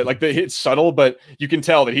watch that. Like it's subtle, but you can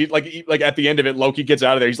tell that he like at the end of it, Loki gets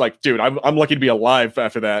out of there. He's like, dude, I'm lucky to be alive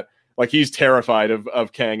after that. Like he's terrified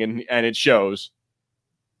of Kang, and it shows.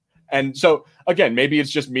 And so again, maybe it's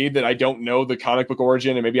just me that I don't know the comic book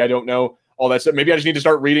origin, and maybe I don't know all that stuff. Maybe I just need to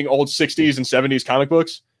start reading old 60s and 70s comic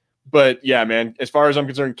books. But yeah, man, as far as I'm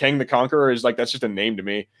concerned, Kang the Conqueror is like, that's just a name to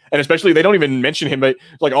me. And especially they don't even mention him, but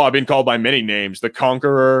like, oh, I've been called by many names. The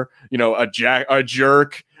Conqueror, a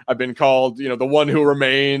jerk. I've been called, the one who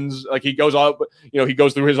remains. Like he goes on, he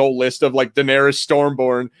goes through his whole list of like Daenerys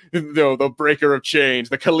Stormborn, the breaker of chains,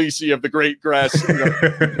 the Khaleesi of the great grass,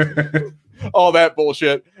 all that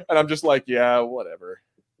bullshit. And I'm just like, yeah, whatever.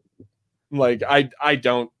 Like I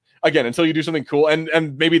don't, again, until you do something cool,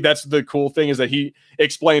 and maybe that's the cool thing, is that he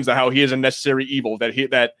explains how he is a necessary evil, that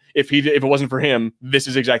if it wasn't for him, this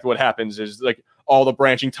is exactly what happens, is like all the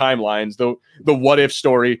branching timelines, the what if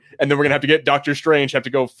story, and then we're gonna have to get Doctor Strange have to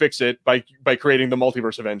go fix it by creating the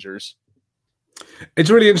multiverse Avengers. It's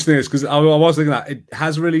really interesting because I was thinking that it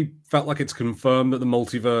has really felt like it's confirmed that the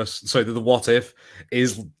multiverse, so that the what if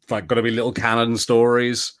is like going to be little canon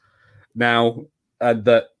stories now, and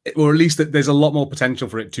that, or at least that there's a lot more potential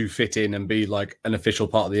for it to fit in and be like an official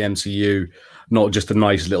part of the MCU, not just a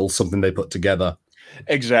nice little something they put together.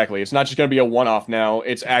 Exactly. It's not just going to be a one-off now.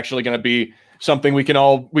 It's actually going to be something we can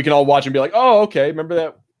all watch and be like, oh, okay, remember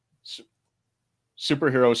that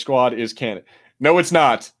Superhero Squad is canon. No, it's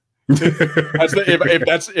not.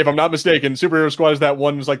 If I'm not mistaken, Superhero Squad is that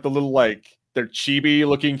one's like the little like they're chibi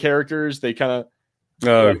looking characters. They kind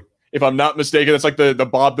of if I'm not mistaken, it's like the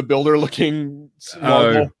Bob the Builder looking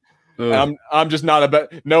Marvel. I'm just not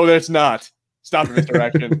about. No, that's not. Stop it, Mr.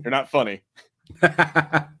 Action. You're not funny.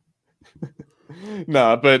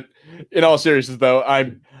 No, but in all seriousness, though, I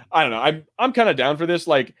don't know. I'm kind of down for this.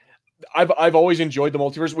 Like, I've always enjoyed the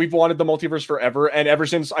multiverse. We've wanted the multiverse forever, and ever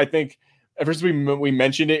since we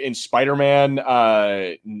mentioned it in Spider-Man,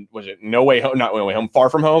 was it No Way Home? Not No Way Home, Far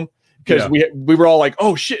From Home. Because we were all like,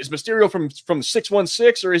 oh shit, is Mysterio from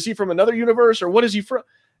 616, or is he from another universe, or what is he from?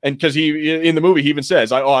 And because he in the movie he even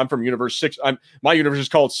says, I'm from universe 6. My universe is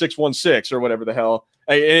called 616 or whatever the hell.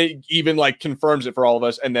 And it even like confirms it for all of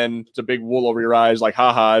us. And then it's a big wool over your eyes, like,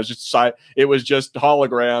 haha, it was just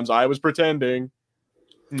holograms. I was pretending.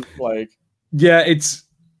 Like, yeah, it's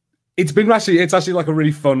actually like a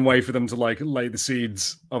really fun way for them to like lay the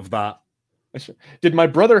seeds of that. Did my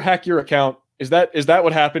brother hack your account? Is that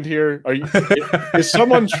what happened here? Is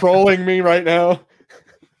someone trolling me right now?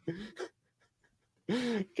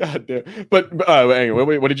 God damn. But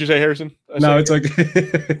anyway, what did you say, Harrison? No, it's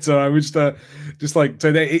okay. So I was just like,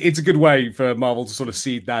 so it's a good way for Marvel to sort of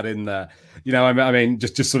seed that in there. You know, I mean,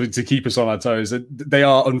 just sort of to keep us on our toes. They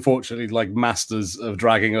are unfortunately like masters of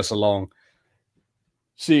dragging us along.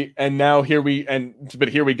 See, and now here we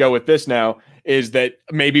go with this now, is that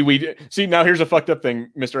maybe now here's a fucked up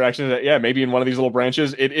thing, Mr. Action, is that maybe in one of these little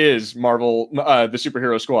branches it is Marvel, the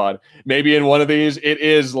Superhero Squad. Maybe in one of these it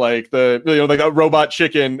is like like a Robot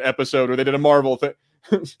Chicken episode where they did a Marvel thing.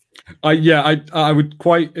 I would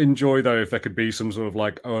quite enjoy though if there could be some sort of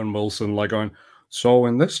like Owen Wilson like going, so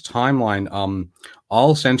in this timeline,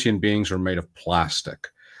 all sentient beings are made of plastic.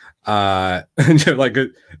 And like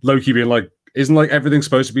Loki being like, isn't like everything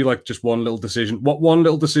supposed to be like just one little decision? What one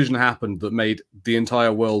little decision happened that made the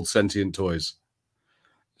entire world sentient toys?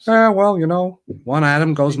 Well, you know, one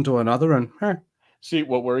atom goes into another, and See,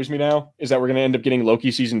 what worries me now is that we're going to end up getting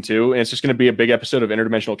Loki season 2, and it's just going to be a big episode of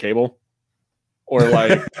Interdimensional Cable, or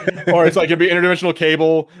like, or it's like it'd be Interdimensional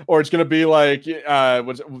Cable, or it's going to be like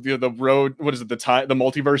the road? What is it? The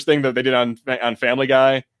multiverse thing that they did on Family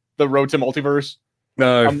Guy, the Road to Multiverse.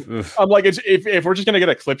 No, I'm like, if we're just gonna get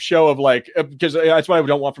a clip show of like, because that's what I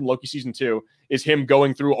don't want from Loki season 2 is him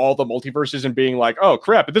going through all the multiverses and being like, oh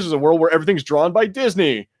crap, but this is a world where everything's drawn by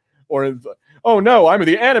Disney, or oh no, I'm in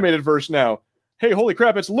the animated verse now. Hey, holy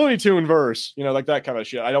crap, it's Looney Tune verse, you know, like that kind of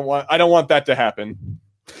shit. I don't want that to happen.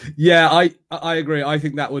 Yeah, I agree. I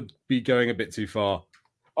think that would be going a bit too far.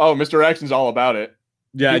 Oh, Mr. Action's all about it.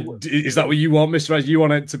 Yeah, is that what you want, Mr. Action? You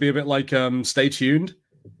want it to be a bit like Stay Tuned?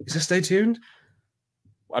 Is it Stay Tuned?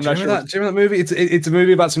 I'm not sure. Do you remember that movie? It's a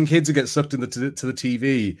movie about some kids who get sucked into to the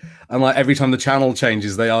TV, and like every time the channel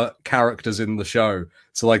changes, they are characters in the show.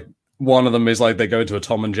 So like one of them is like they go to a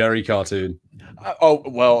Tom and Jerry cartoon. Oh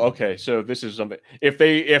well, okay. So this is something. If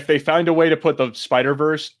they find a way to put the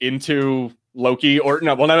Spider-Verse into Loki, or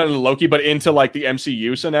no, well, not into Loki, but into like the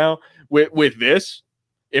MCU. So now with this,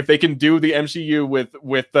 if they can do the MCU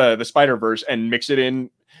with the Spider-Verse and mix it in,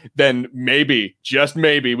 then maybe, just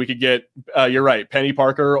maybe, we could get, you're right, Penny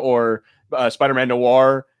Parker or Spider-Man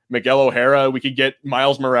Noir, Miguel O'Hara. We could get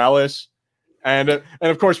Miles Morales. And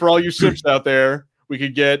of course, for all you simps out there, we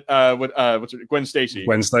could get, Gwen Stacy.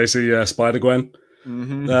 Gwen Stacy, Spider-Gwen.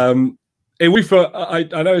 Mm-hmm.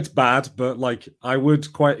 I know it's bad, but like I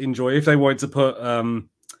would quite enjoy if they wanted to put,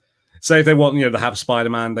 say if they want, you know, to have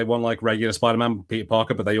Spider-Man, they want like regular Spider-Man, Peter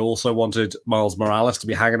Parker, but they also wanted Miles Morales to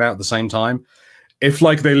be hanging out at the same time. If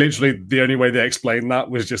like they literally, the only way they explained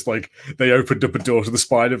that was just like they opened up a door to the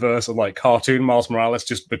Spider-Verse and like cartoon Miles Morales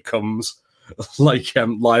just becomes like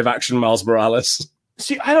live action Miles Morales.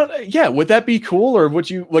 See, would that be cool, or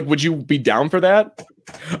would you be down for that?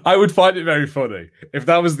 I would find it very funny if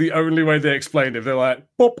that was the only way they explained it. They're like,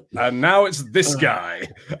 boop, and now it's this guy,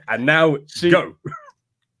 and now go.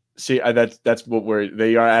 See, that's what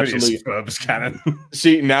they are absolutely canon.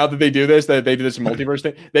 See, now that they do this, that they do this multiverse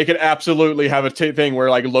thing, they could absolutely have a thing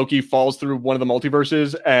where like Loki falls through one of the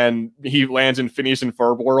multiverses and he lands in Phineas and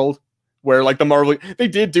Ferb world, where like the Marvel, they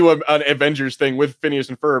did do an Avengers thing with Phineas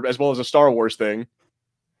and Ferb as well as a Star Wars thing.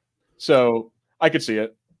 So I could see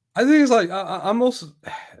it. I think it's like I'm also.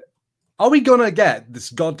 Are we gonna get this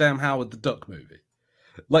goddamn Howard the Duck movie?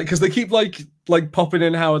 Like, because they keep like popping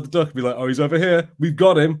in Howard the Duck, and be like, "Oh, he's over here. We've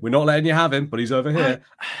got him. We're not letting you have him, but he's over here."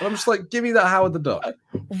 And I'm just like, "Give me that Howard the Duck."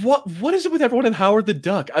 What is it with everyone in Howard the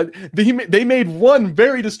Duck? They made one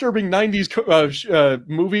very disturbing '90s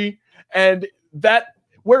movie, and that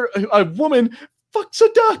where a woman fucks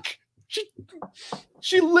a duck.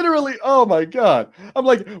 She literally. Oh my god! I'm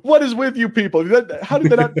like, what is with you people? How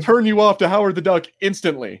did that not turn you off to Howard the Duck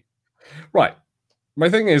instantly? Right. My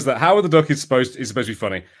thing is that Howard the Duck is supposed to be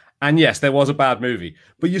funny. And yes, there was a bad movie,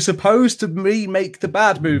 but you're supposed to remake the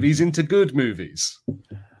bad movies into good movies.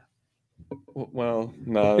 Well,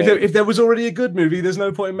 no. If there was already a good movie, there's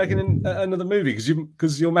no point in making another movie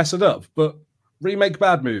because you'll mess it up. But remake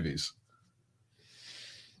bad movies.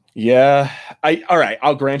 Yeah, all right.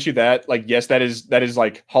 I'll grant you that. Like, yes, that is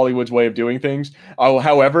like Hollywood's way of doing things.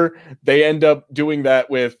 However, they end up doing that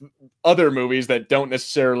with other movies that don't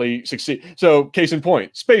necessarily succeed. So, case in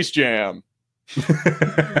point, Space Jam.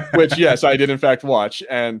 Which, yes, I did in fact watch,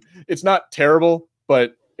 and it's not terrible,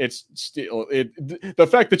 but it's still the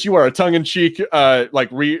fact that you are a tongue-in-cheek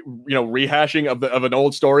rehashing of an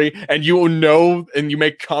old story, and and you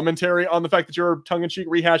make commentary on the fact that you're a tongue-in-cheek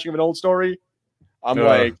rehashing of an old story. I'm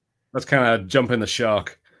like, that's kind of jumping the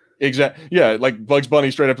shark. Exactly. Yeah, like Bugs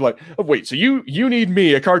Bunny straight up like, oh, wait, so you need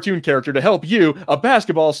me, a cartoon character, to help you, a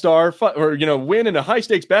basketball star, win in a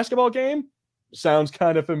high-stakes basketball game? Sounds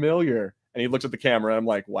kind of familiar. And he looks at the camera. And I'm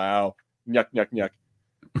like, wow, yuck, yuck, yuck.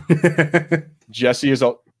 Jesse is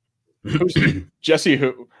who's Jesse?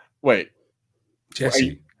 Who? Wait,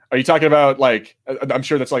 Jesse. Are you talking about like? I'm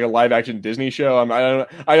sure that's like a live action Disney show.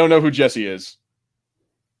 I don't know who Jesse is.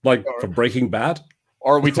 Like from Breaking Bad?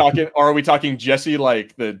 Or are we talking Jesse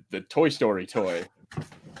like the Toy Story toy?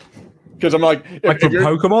 Because I'm like from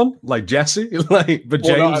Pokemon, like Jesse, but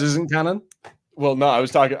James isn't canon. Well, no, I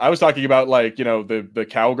was talking about like, the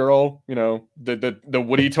cowgirl, the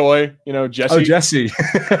Woody toy, Jesse. Oh, Jesse.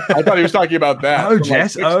 I thought he was talking about that. Oh,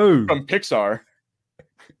 Jess. From Pixar.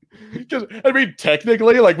 Because I mean,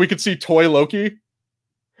 technically, like we could see toy Loki.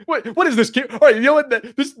 What is this? All right, you know what?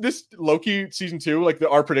 This Loki season 2, like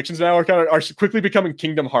our predictions now are quickly becoming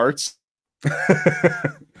Kingdom Hearts.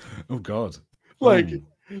 Oh God.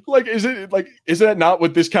 Is that not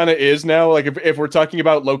what this kind of is now? Like if we're talking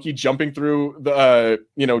about Loki jumping through the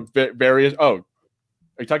various. Oh,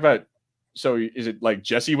 are you talking about? So is it like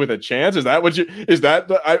Jesse with a chance? Is that what you? Is that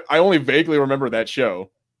I only vaguely remember that show.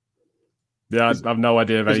 Yeah, I have no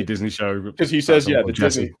idea of any Disney show because he says the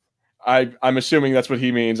Jesse. Disney. I'm assuming that's what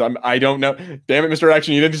he means. I don't know. Damn it, Mr.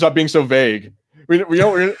 Action! You need to stop being so vague. I'm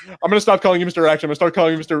gonna stop calling you Mr. Action. I'm gonna start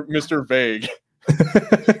calling you Mr. Vague.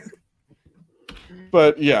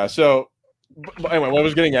 But yeah, so anyway, what I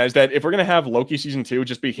was getting at is that if we're gonna have Loki season 2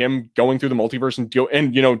 just be him going through the multiverse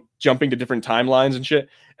and jumping to different timelines and shit,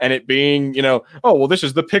 and it being oh well, this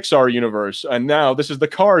is the Pixar universe, and now this is the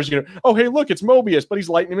Cars. Oh hey, look, it's Mobius, but he's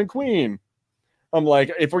Lightning McQueen. I'm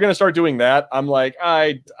like, if we're gonna start doing that, I'm like,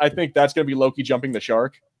 I think that's gonna be Loki jumping the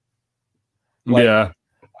shark. Yeah.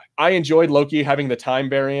 I enjoyed Loki having the time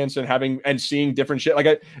variance and seeing different shit.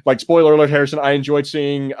 Like spoiler alert, Harrison. I enjoyed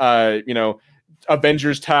seeing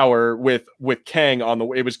Avengers Tower with Kang on the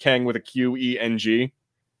way. It was Kang with a Qeng.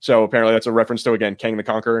 So apparently that's a reference to, again, Kang the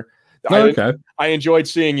Conqueror. Okay. I enjoyed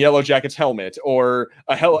seeing Yellow Jacket's helmet or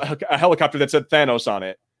a helicopter that said Thanos on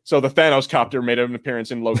it. So the Thanos copter made an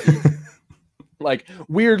appearance in Loki. Like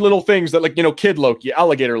weird little things that Kid Loki,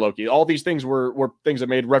 Alligator Loki, all these things were things that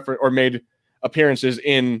made made appearances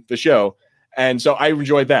in the show. And so I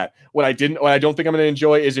enjoyed that. What I don't think I'm going to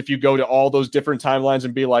enjoy is if you go to all those different timelines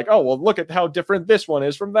and be like, oh, well, look at how different this one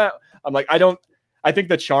is from that. I'm like, I think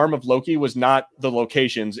the charm of Loki was not the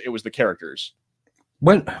locations. It was the characters.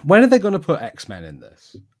 When are they going to put X-Men in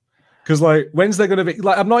this? Because when's there going to be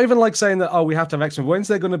I'm not even saying that, oh, we have to have X-Men. When's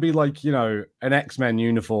there going to be an X-Men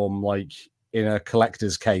uniform, in a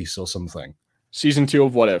collector's case or something? Season 2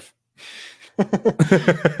 of What If.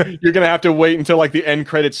 You're gonna have to wait until the end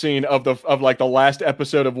credit scene of the last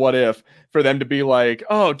episode of What If for them to be like,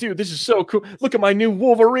 oh dude, this is so cool, look at my new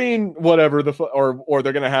Wolverine, whatever or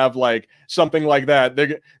they're gonna have something like that.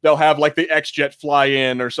 They'll have the X-Jet fly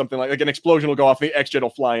in or something, like an explosion will go off, the X-Jet will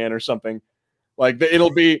fly in or something.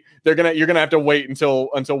 You're gonna have to wait until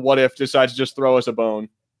What If decides to just throw us a bone.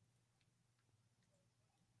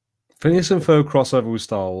 Phineas and Ferb crossover with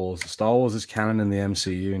Star Wars. Star Wars is canon in the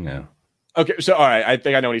MCU now. Okay, so all right, I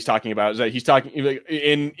think I know what he's talking about. Is that he's talking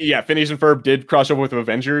Phineas and Ferb did cross over with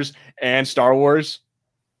Avengers and Star Wars,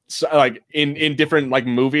 so, in different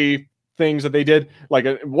movie things that they did.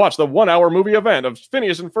 Watch the 1 hour movie event of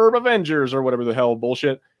Phineas and Ferb Avengers or whatever the hell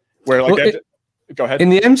bullshit. where like Well, that. Go ahead. In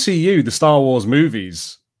the MCU, the Star Wars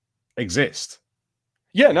movies exist.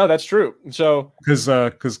 Yeah, no, that's true. So because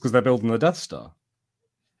they're building the Death Star.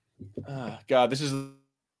 God, this is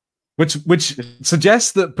which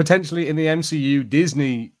suggests that potentially in the MCU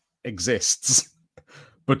Disney exists,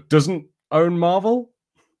 but doesn't own Marvel.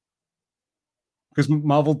 Because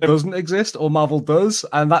Marvel doesn't exist, or Marvel does,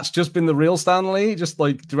 and that's just been the real Stan Lee, just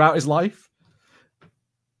like throughout his life.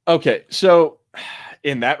 Okay, so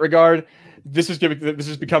in that regard, this is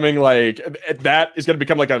becoming like that is going to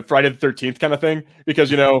become like a Friday the 13th kind of thing, because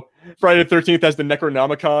Friday the 13th has the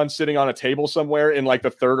Necronomicon sitting on a table somewhere in like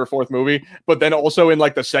the third or fourth movie, but then also in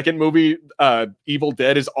like the second movie, Evil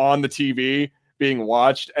Dead is on the TV being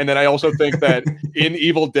watched, and then I also think that in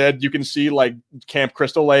Evil Dead you can see like Camp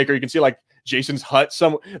Crystal Lake, or you can see like Jason's hut.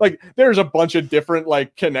 There's a bunch of different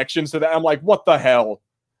like connections to that. I'm like, what the hell?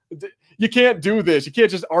 You can't do this. You can't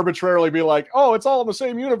just arbitrarily be like, oh, it's all in the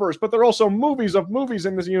same universe, but there are also movies of movies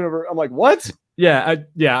in this universe. I'm like, what? Yeah,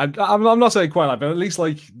 I'm not saying quite like, but at least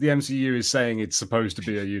like the MCU is saying it's supposed to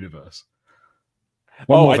be a universe.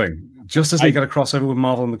 One more thing. Justice League got a crossover with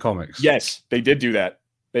Marvel in the comics. Yes, they did do that.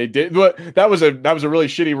 They did. That was a really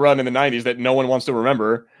shitty run in the 90s that no one wants to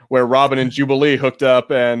remember, where Robin and Jubilee hooked up,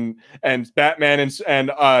 and Batman and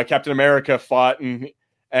Captain America fought,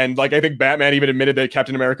 and like I think Batman even admitted that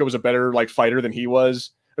Captain America was a better like fighter than he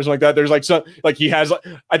was, or something like that. There's like some like he has,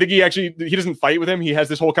 I think he doesn't fight with him. He has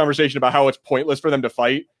this whole conversation about how it's pointless for them to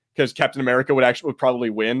fight because Captain America would probably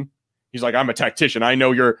win. He's like, I'm a tactician. I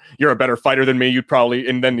know you're a better fighter than me. You'd probably,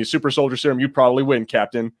 and then the super soldier serum, you'd probably win,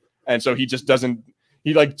 Captain. And so he just doesn't.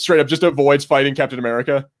 He like straight up just avoids fighting Captain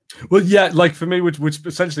America. Well, yeah, like for me, which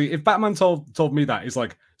essentially, if Batman told me that, he's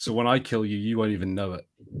like, so when I kill you, you won't even know it.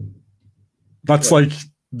 That's like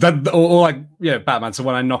that, or like, yeah, Batman. So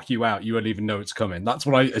when I knock you out, you won't even know it's coming. That's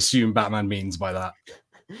what I assume Batman means by that.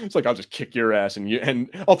 It's like, I'll just kick your ass and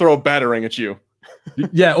I'll throw a batarang at you.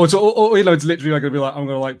 Yeah, or it's literally like gonna be like, I'm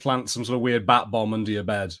gonna like plant some sort of weird bat bomb under your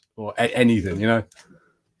bed or anything,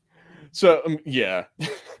 So yeah.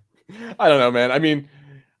 I don't know, man. I mean,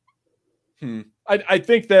 I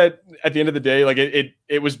think that at the end of the day, like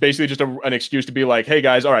it was basically just an excuse to be like, hey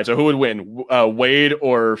guys, all right, so who would win, Wade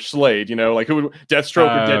or Slade? Like who would Deathstroke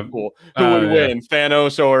or Deadpool? Who would win,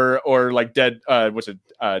 Thanos or like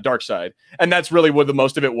Darkseid? And that's really what the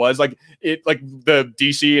most of it was. Like the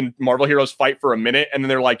DC and Marvel heroes fight for a minute, and then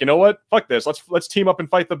they're like, you know what? Fuck this. Let's team up and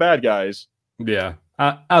fight the bad guys. Yeah,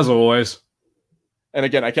 as always. And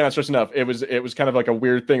again, I cannot stress enough. It was kind of like a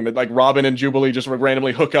weird thing that like Robin and Jubilee just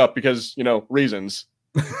randomly hook up because reasons.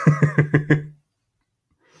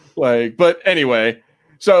 But anyway,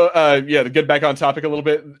 so to get back on topic a little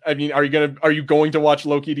bit. I mean, are you going to watch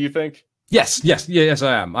Loki? Do you think? Yes,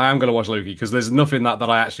 I am. I am going to watch Loki because there's nothing that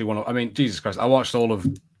I actually want to. I mean, Jesus Christ, I watched all of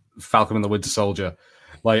Falcon and the Winter Soldier.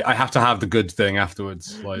 Like, I have to have the good thing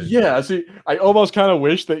afterwards. Like, yeah. See, I almost kind of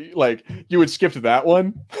wish that like you would skip to that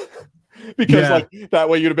one. Because like that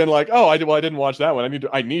way you'd have been like, oh, I didn't watch that one.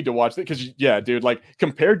 I need to watch it because dude, like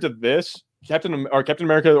compared to this, Captain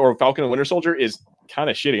America or Falcon and Winter Soldier is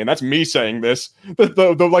kind of shitty, and that's me saying this.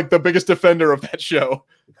 The biggest defender of that show.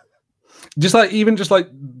 Just like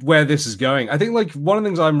where this is going, I think like one of the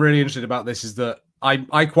things I'm really interested about this is that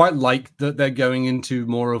I quite like that they're going into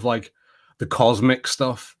more of like the cosmic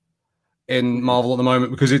stuff in Marvel at the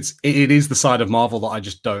moment, because it is the side of Marvel that I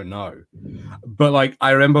just don't know. But like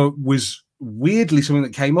I remember was weirdly something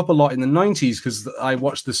that came up a lot in the 90s because I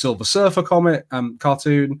watched the Silver Surfer comic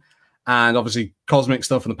cartoon, and obviously cosmic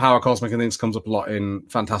stuff and the power cosmic and things comes up a lot in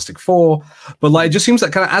Fantastic Four. But like it just seems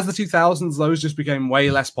that kind of as the 2000s, those just became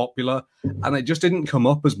way less popular and they just didn't come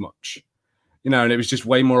up as much, and it was just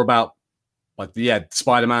way more about like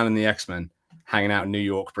Spider-Man and the X-Men hanging out in New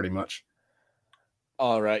York pretty much.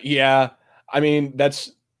 All right. Yeah. I mean,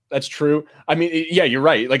 that's true. I mean, yeah, you're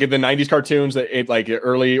right. Like in the 90s cartoons, like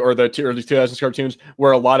early 2000s cartoons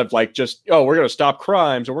were a lot of like just, oh, we're going to stop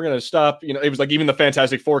crimes, or we're going to stop, it was like even the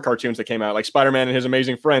Fantastic Four cartoons that came out, like Spider-Man and His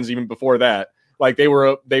Amazing Friends, even before that, like they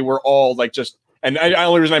were all like just, and the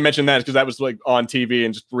only reason I mentioned that is because that was like on TV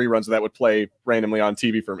and just reruns of that would play randomly on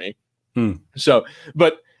TV for me. So,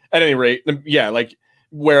 but at any rate, yeah, like,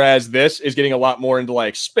 whereas this is getting a lot more into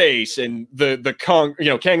like space and Kang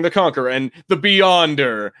the Conqueror and the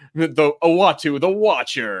Beyonder, the Uatu, the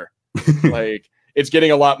Watcher. Like it's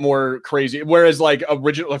getting a lot more crazy. Whereas like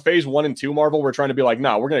original Phase 1 and 2 Marvel, we're trying to be like,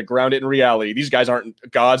 no, we're going to ground it in reality. These guys aren't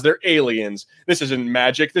gods; they're aliens. This isn't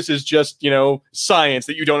magic. This is just science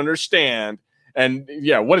that you don't understand. And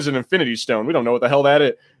yeah, what is an Infinity Stone? We don't know what the hell that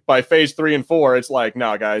is. by phase 3 and 4, it's like,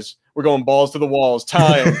 nah, guys, we're going balls to the walls,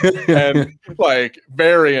 time and like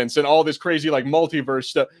variance and all this crazy like multiverse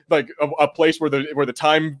stuff, like a place where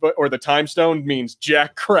the time stone means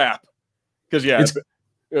jack crap. Because go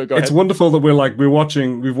ahead. It's wonderful that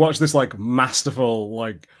we've watched this like masterful,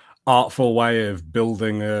 like artful way of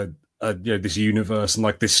building this universe and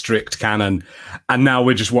like this strict canon, and now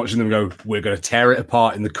we're just watching them go, we're going to tear it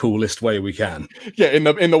apart in the coolest way we can. Yeah,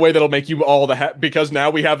 in the way that'll make you all because now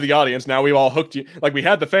we have the audience, now we've all hooked you. Like we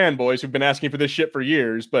had the fanboys who've been asking for this shit for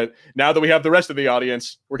years, but now that we have the rest of the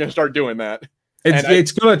audience, we're going to start doing that.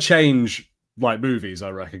 It's going to change like movies, I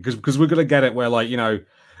reckon, because we're going to get it where like, you know,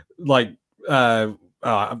 like I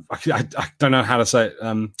don't know how to say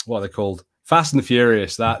it. What are they called? Fast and the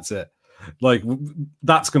Furious. That's it. Like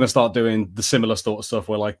that's going to start doing the similar sort of stuff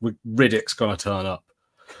where like Riddick's going to turn up,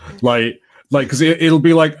 like because it'll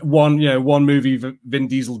be like one movie Vin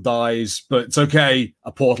Diesel dies, but it's okay.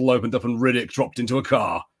 A portal opened up and Riddick dropped into a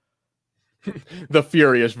car. The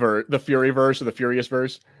Fury verse or the Furious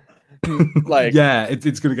verse. Like yeah,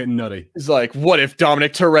 it's going to get nutty. It's like, what if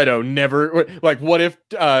Dominic Toretto never? Like, what if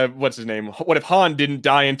what's his name? What if Han didn't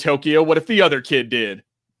die in Tokyo? What if the other kid did?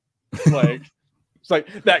 Like, it's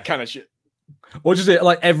like that kind of shit. Or just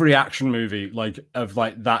like every action movie, like of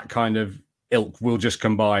like that kind of ilk, will just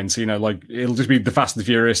combine. So like it'll just be the Fast and the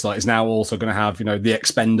Furious. Like is now also going to have the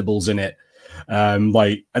Expendables in it.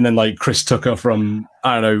 Like and then like Chris Tucker from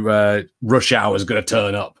Rush Hour is going to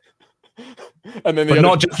turn up. And then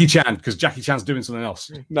not Jackie Chan, because Jackie Chan's doing something else.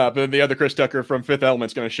 Nah, but then the other Chris Tucker from Fifth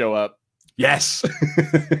Element's going to show up. Yes.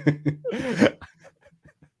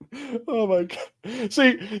 Oh my god!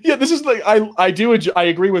 See, yeah, this is like I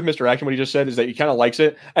agree with Mr. Action. What he just said is that he kind of likes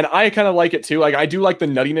it, and I kind of like it too. Like I do like the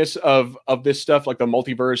nuttiness of this stuff, like the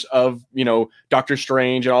multiverse of Doctor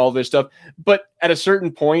Strange and all of this stuff. But at a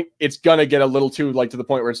certain point, it's gonna get a little too like to the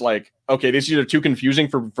point where it's like, okay, this is either too confusing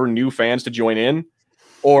for new fans to join in,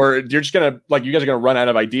 or you're just gonna like you guys are gonna run out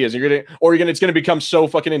of ideas. It's gonna become so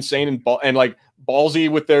fucking insane and like ballsy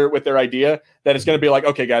with their idea that it's gonna be like,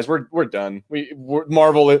 okay, guys, we're done. We're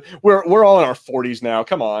Marvel. We're all in our 40s now.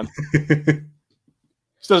 Come on. This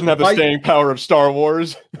doesn't have the staying power of Star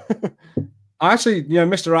Wars. I actually,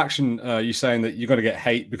 Mr. Action, you saying that you're going to get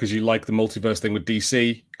hate because you like the multiverse thing with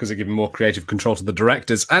DC because they're giving more creative control to the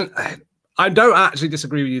directors, and I don't actually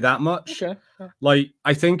disagree with you that much. Okay. Like,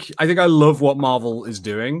 I think I love what Marvel is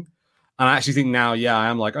doing, and I actually think now, I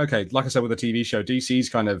am like, okay, like I said with the TV show, DC's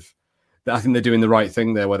kind of, I think they're doing the right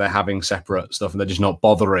thing there, where they're having separate stuff and they're just not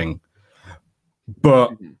bothering.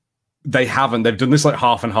 But they haven't. They've done this like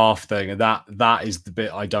half and half thing, and that is the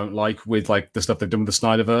bit I don't like with like the stuff they've done with the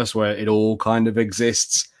Snyderverse, where it all kind of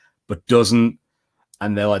exists but doesn't,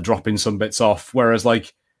 and they're like dropping some bits off. Whereas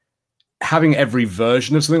like having every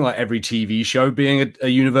version of something, like every TV show being a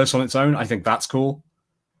universe on its own, I think that's cool.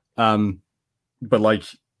 But like,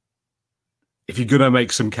 if you're gonna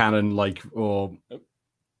make some canon, like, or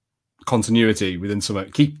continuity within some,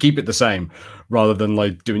 keep it the same, rather than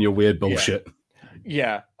like doing your weird bullshit.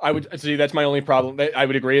 Yeah, I would see. That's my only problem. I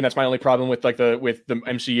would agree, and that's my only problem with like the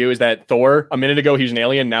MCU is that Thor. A minute ago, he was an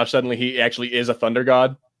alien. Now suddenly, he actually is a thunder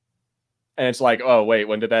god. And it's like, oh wait,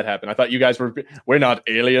 when did that happen? I thought you guys we're not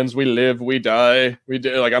aliens. We live, we die, we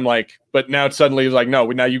do. Like I'm like, but now it's suddenly it's like, no.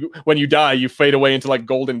 Now when you die, you fade away into like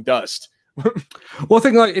golden dust. Well, I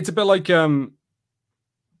think like it's a bit like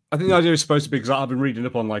I think the idea is supposed to be, because I've been reading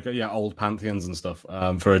up on like old pantheons and stuff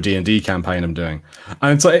for a D&D campaign I'm doing,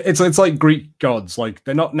 and it's like Greek gods. Like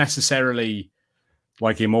they're not necessarily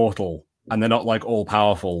like immortal, and they're not like all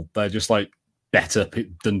powerful. They're just like better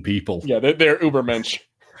than people. Yeah, they're Ubermensch.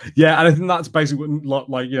 Yeah, and I think that's basically what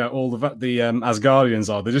like all the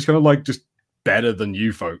Asgardians are. They're just kind of like just better than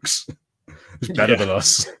you folks, just better than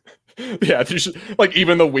us. Yeah, there's like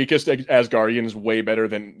even the weakest Asgardian is way better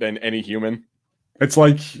than any human. It's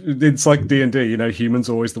like D&D. Humans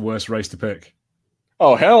are always the worst race to pick.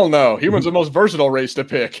 Oh hell no! Humans are the most versatile race to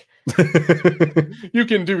pick. You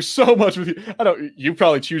can do so much with you. You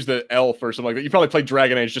probably choose the elf or something like that. You probably play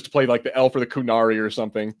Dragon Age just to play like the elf or the Kunari or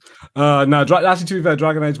something. No, actually, to be fair,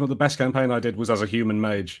 Dragon Age, the best campaign I did was as a human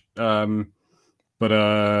mage. But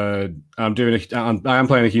I am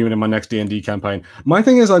playing a human in my next D&D campaign. My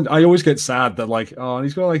thing is, I always get sad that like, oh,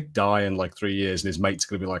 he's gonna like die in like 3 years, and his mate's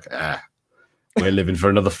gonna be like, we're living for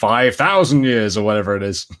another 5,000 years or whatever it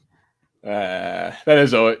is. That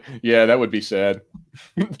is, yeah, that would be sad.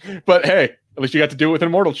 But hey, at least you got to do it with an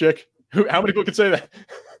immortal chick. How many people could say that?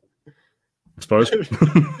 I suppose.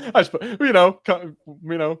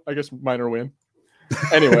 I guess minor win.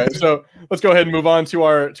 Anyway, so let's go ahead and move on to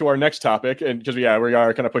our next topic, and because we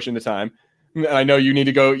are kind of pushing the time. And I know you need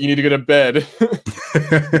to go to bed.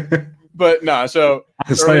 But nah, so I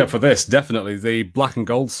can stay up for this, definitely. The black and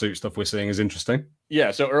gold suit stuff we're seeing is interesting.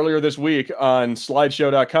 yeah, so earlier this week on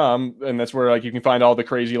slideshow.com, and that's where like you can find all the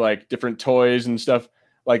crazy like different toys and stuff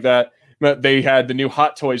like that. They had the new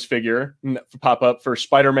Hot Toys figure pop up for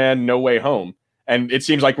Spider-Man No Way Home. And it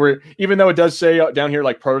seems like even though it does say down here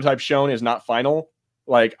like prototype shown is not final,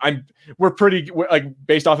 like we're like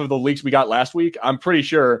based off of the leaks we got last week, I'm pretty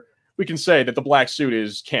sure we can say that the black suit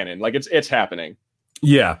is canon. Like it's happening.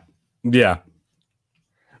 Yeah. Yeah.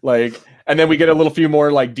 Like, and then we get a little few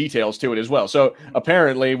more like details to it as well. So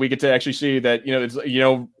apparently we get to actually see that, it's,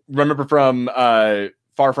 remember from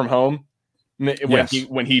Far From Home when yes.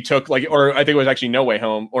 he took like, or I think it was actually No Way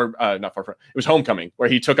Home, or not Far From, it was Homecoming, where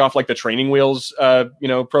he took off like the training wheels,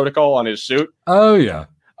 protocol on his suit. Oh yeah.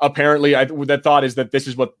 Apparently that thought is that this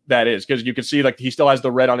is what that is. Cause you can see like he still has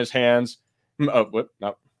the red on his hands. No,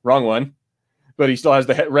 wrong one. But he still has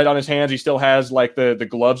the red on his hands. He still has like the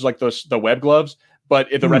gloves, like the web gloves, but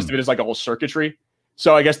the rest of it is like a whole circuitry.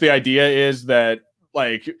 So I guess the idea is that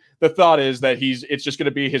like the thought is that it's just going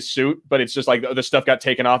to be his suit, but it's just like the stuff got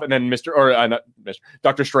taken off, and then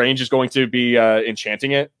Doctor Strange is going to be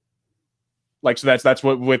enchanting it. Like, so that's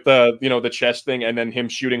what with the the chest thing, and then him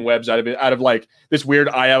shooting webs out of like this weird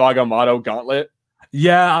Eye of Agamotto gauntlet.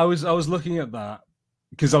 Yeah, I was looking at that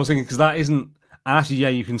because I was thinking, because that isn't actually, yeah,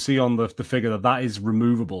 you can see on the figure that is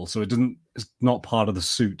removable, so it's not part of the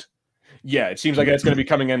suit. Yeah, it seems like it's going to be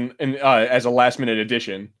coming in as a last minute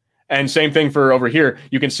addition. And same thing for over here.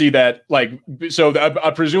 You can see that, like, so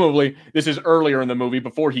presumably this is earlier in the movie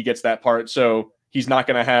before he gets that part. So he's not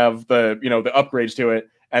going to have the the upgrades to it.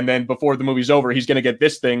 And then before the movie's over, he's going to get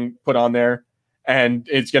this thing put on there, and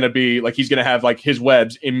it's going to be like he's going to have like his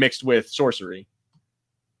webs mixed with sorcery.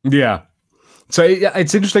 Yeah. So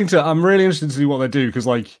it's interesting I'm really interested to see what they do, because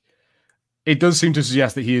like it does seem to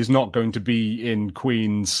suggest that he is not going to be in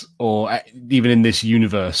Queens or even in this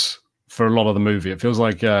universe for a lot of the movie. It feels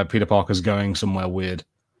like Peter Parker's going somewhere weird.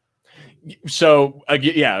 So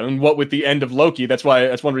yeah, and what with the end of Loki, that's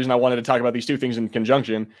one reason I wanted to talk about these two things in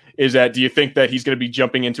conjunction, is that do you think that he's going to be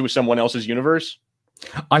jumping into someone else's universe?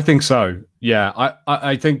 I think so. Yeah,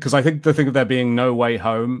 I think, because I think the thing of there being No Way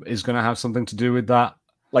Home is going to have something to do with that.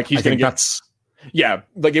 Like he's going to get yeah,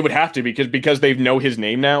 like it would have to, because they know his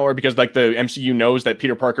name now, or because like the MCU knows that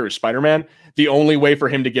Peter Parker is Spider-Man. The only way for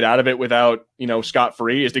him to get out of it without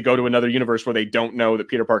scot-free is to go to another universe where they don't know that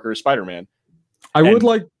Peter Parker is Spider-Man. I would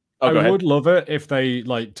love it if they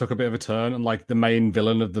like took a bit of a turn and like the main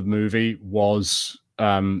villain of the movie was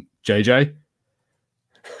JJ.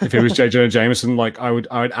 If it was JJ and Jameson, like I would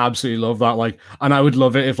absolutely love that. Like, and I would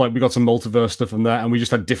love it if like we got some multiverse stuff from there and we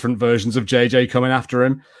just had different versions of JJ coming after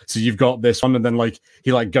him. So you've got this one, and then like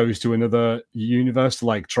he like goes to another universe to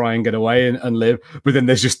like try and get away and live. But then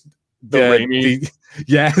there's just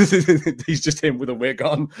yeah, he's just him with a wig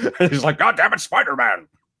on, and he's like, "God damn it, Spider-Man!"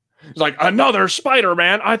 He's like, "Another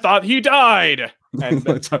Spider-Man? I thought he died." And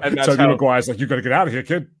that's Tobey Maguire's like, "You got to get out of here,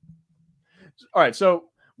 kid." All right, so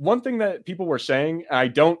one thing that people were saying, I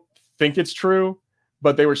don't think it's true,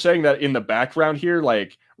 but they were saying that in the background here,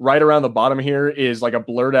 like right around the bottom here, is like a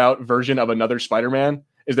blurred out version of another Spider-Man.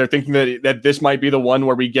 Is they're thinking that this might be the one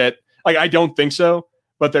where we get, like, I don't think so,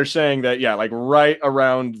 but they're saying that, yeah, like right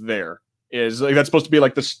around there is like, that's supposed to be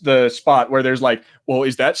like the spot where there's like, well,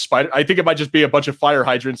 is that Spider? I think it might just be a bunch of fire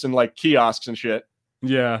hydrants and like kiosks and shit.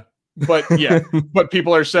 Yeah. But yeah, but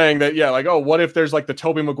people are saying that, yeah, like, oh, what if there's like the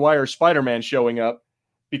Tobey Maguire Spider-Man showing up?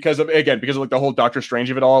 Because of like the whole Doctor Strange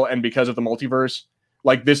of it all, and because of the multiverse,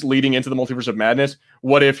 like this leading into the multiverse of madness.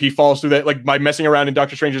 What if he falls through that, like by messing around in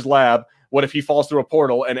Doctor Strange's lab? What if he falls through a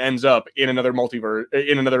portal and ends up in another multiverse,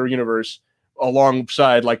 in another universe,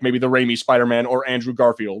 alongside like maybe the Raimi Spider-Man or Andrew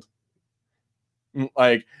Garfield?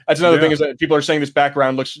 Like that's another thing, is that people are saying this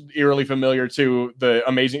background looks eerily familiar to the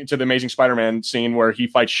Amazing Spider-Man scene where he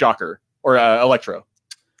fights Shocker or Electro.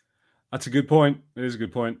 That's a good point. It is a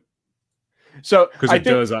good point. So because it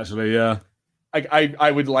does actually, yeah.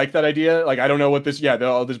 I would like that idea. Like I don't know what this,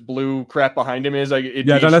 all this blue crap behind him is. Like, I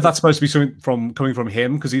don't know if that's supposed to be something coming from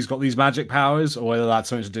him because he's got these magic powers, or whether that's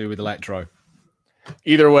something to do with Electro.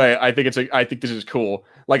 Either way, I think this is cool.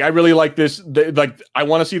 Like I really like this. Like I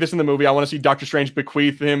want to see this in the movie. I want to see Doctor Strange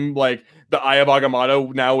bequeath him like the Eye of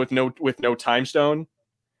Agamotto now with no time stone,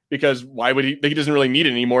 because why would he? He doesn't really need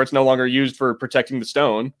it anymore. It's no longer used for protecting the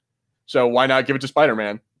stone. So why not give it to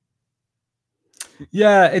Spider-Man?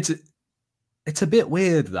 Yeah, it's a bit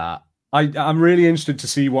weird that I'm really interested to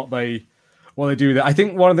see what they do with it. I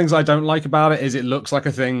think one of the things I don't like about it is it looks like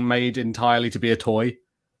a thing made entirely to be a toy.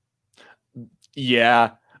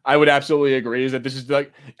 Yeah, I would absolutely agree. Is that this is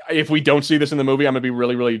like, if we don't see this in the movie, I'm gonna be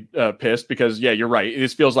really, really pissed because yeah, you're right.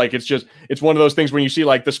 This feels like it's one of those things when you see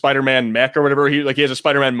like the Spider-Man mech or whatever. He has a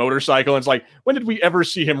Spider-Man motorcycle, and it's like, when did we ever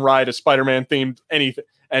see him ride a Spider-Man themed anything?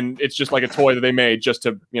 And it's just like a toy that they made just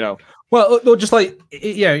to, Well, or just like,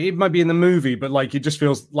 yeah, it might be in the movie, but like it just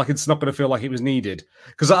feels like it's not going to feel like it was needed.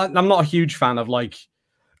 Because I'm not a huge fan of like,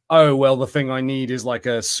 oh, well, the thing I need is like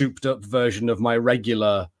a souped up version of my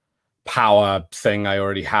regular power thing I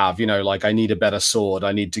already have. Like I need a better sword.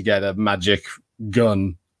 I need to get a magic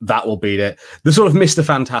gun. That will beat it. The sort of Mr.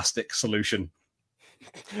 Fantastic solution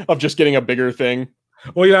of just getting a bigger thing.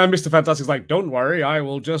 Well, Mr. Fantastic's like, don't worry, I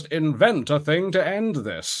will just invent a thing to end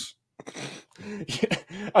this. Yeah.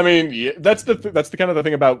 I mean, yeah, that's the kind of the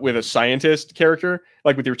thing about with a scientist character,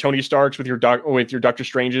 like with your Tony Starks, with your Doctor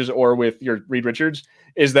Stranges, or with your Reed Richards,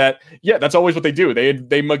 is that that's always what they do. They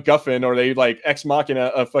MacGuffin or they like Ex Machina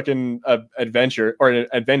a fucking adventure or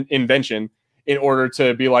an invention in order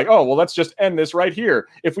to be like, oh well, let's just end this right here.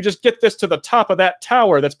 If we just get this to the top of that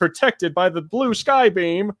tower that's protected by the blue sky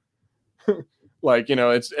beam. Like,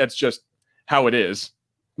 it's just how it is.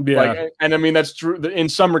 Yeah. Like, and I mean, that's true. In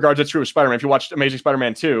some regards, that's true with Spider-Man. If you watched Amazing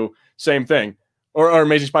Spider-Man 2, same thing. Or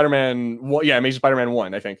Amazing Spider-Man, Amazing Spider-Man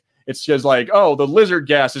 1, I think. It's just like, oh, the lizard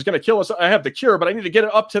gas is going to kill us. I have the cure, but I need to get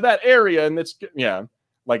it up to that area. And that's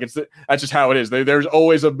just how it is. There's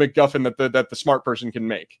always a MacGuffin that the smart person can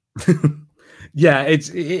make. Yeah, it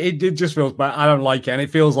just feels bad. I don't like it. And it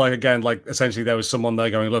feels like, again, like essentially there was someone there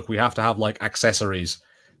going, look, we have to have like accessories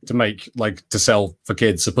to make, like, to sell for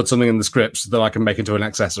kids. So put something in the scripts that I can make into an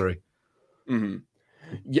accessory. Mm-hmm.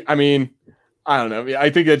 Yeah, I mean, I don't know. I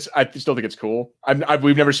still think it's cool.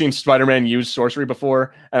 We've never seen Spider-Man use sorcery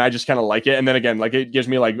before, and I just kind of like it. And then again, like it gives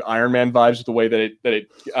me like Iron Man vibes with the way that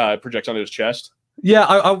it projects onto his chest. Yeah,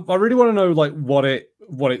 I really want to know like what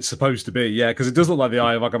it's supposed to be. Yeah, because it does look like the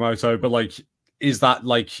Eye of Agamotto, but like, is that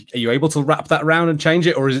like, are you able to wrap that around and change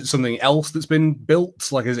it, or is it something else that's been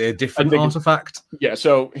built? Like, is it a different artifact? Yeah.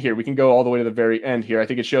 So here we can go all the way to the very end. Here, I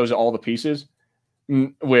think it shows all the pieces.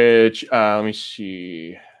 Which let me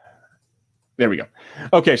see. There we go.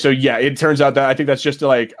 Okay, so yeah, it turns out that I think that's just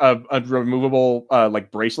like a removable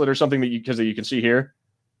like bracelet or something that you can see here.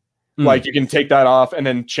 Like you can take that off and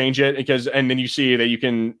then change it and then you see that you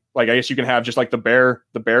can, like, I guess you can have just like the bear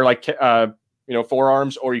like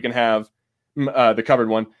forearms, or you can have the covered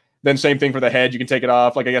one. Then same thing for the head. You can take it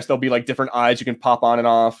off. Like I guess there'll be like different eyes you can pop on and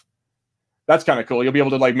off. That's kind of cool. You'll be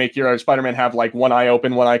able to like make your Spider-Man have like one eye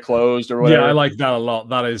open, one eye closed, or whatever. Yeah, I like that a lot.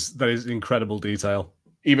 That is incredible detail.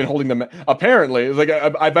 Even holding them, apparently, like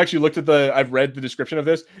I've actually looked at I've read the description of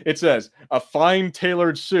this. It says a fine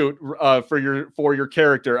tailored suit for your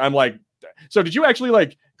character. I'm like, so did you actually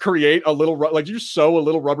like create a little, like, did you sew a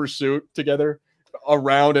little rubber suit together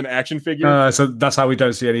around an action figure? So that's how we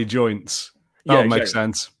don't see any joints. That makes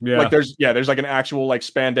sense. Yeah, like there's like an actual like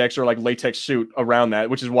spandex or like latex suit around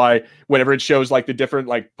that, which is why whenever it shows like the different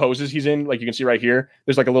like poses he's in, like you can see right here,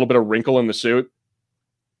 there's like a little bit of wrinkle in the suit.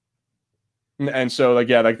 And so like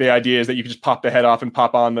like the idea is that you can just pop the head off and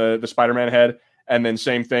pop on the Spider-Man head, and then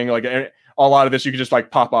same thing, like a lot of this you can just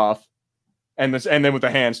like pop off, and then with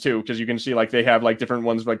the hands too, because you can see like they have like different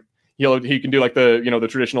ones, like he can do like the the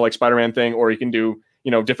traditional like Spider-Man thing, or he can do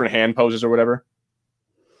different hand poses or whatever.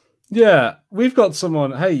 Yeah, we've got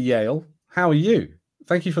someone. Hey Yale, how are you?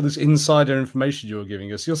 Thank you for this insider information you're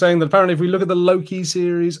giving us. You're saying that apparently if we look at the Loki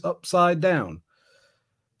series upside down,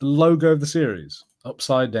 the logo of the series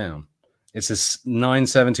upside down. It says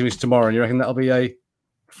 9/17, which is tomorrow, and you reckon that'll be a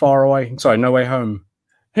far away? Sorry, No Way Home.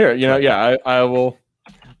 Here, I will.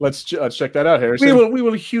 Let's check that out, Harrison. We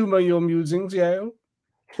will humor your musings, Yale.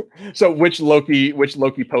 So, which Loki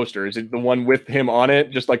poster is it? The one with him on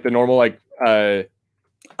it, just like the normal, like.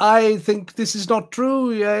 I think this is not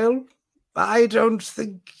true, Yale. I don't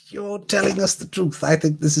think you're telling us the truth. I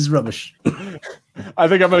think this is rubbish. I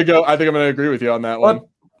think I'm gonna agree with you on that one.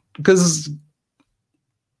 Because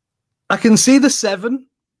I can see the 7.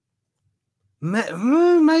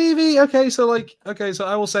 Maybe. Okay, so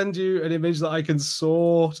I will send you an image that I can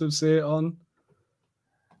sort of see it on.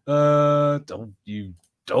 Don't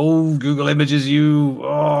Google Images,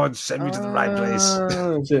 send me to the right place.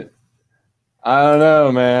 That's it. I don't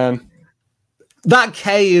know, man. That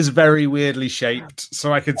K is very weirdly shaped,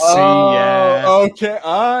 so I could see. Okay,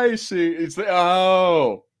 I see. It's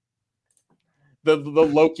the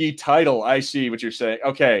Loki title. I see what you're saying.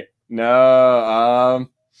 Okay. No,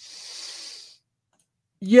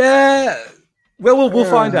 yeah. Well, we'll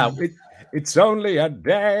find out. It's only a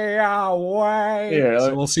day away. Yeah,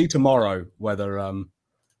 so we'll see tomorrow whether. Oh,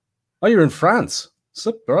 you're in France.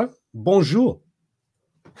 Sup, bro? Bonjour.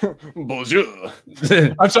 Bonjour.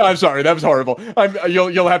 I'm sorry. That was horrible.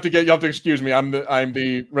 You'll have to excuse me. I'm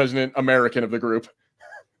the resident American of the group.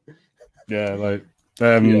 Yeah, like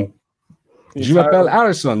je m'appelle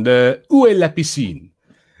Harrison de Où est la piscine?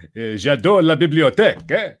 J'adore la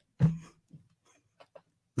bibliothèque.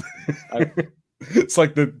 It's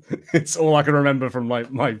like it's all I can remember from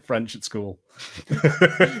my French at school.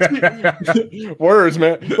 Words,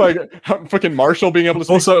 man. Like fucking Marshall being able to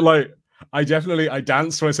speak. Also, like I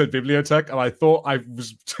danced when I said bibliothèque, and I thought I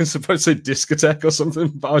was supposed to say discotheque or something,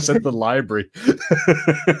 but I said the library.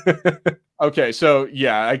 Okay, so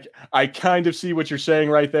yeah, I kind of see what you're saying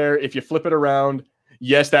right there. If you flip it around,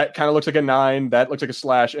 yes, that kind of looks like a 9. That looks like a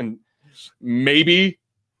slash, and maybe.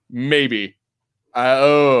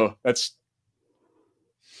 That's.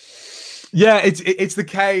 Yeah, it's the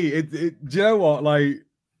K. Do you know what? Like,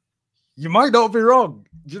 you might not be wrong.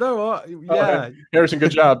 Do you know what? Yeah, Harrison,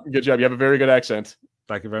 good job. Good job. You have a very good accent.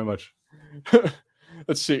 Thank you very much.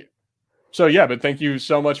 Let's see. So yeah, but thank you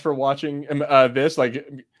so much for watching this.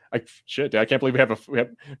 Shit, I can't believe we have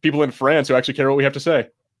people in France who actually care what we have to say.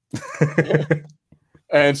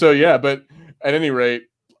 And so yeah, but at any rate,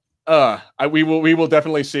 we will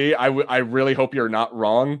definitely see. I really hope you're not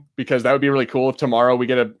wrong, because that would be really cool if tomorrow we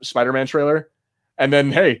get a Spider-Man trailer, and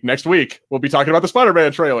then hey, next week we'll be talking about the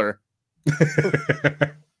Spider-Man trailer.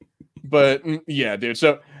 But yeah, dude.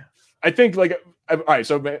 So I think all right.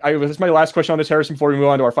 So this is my last question on this, Harrison, before we move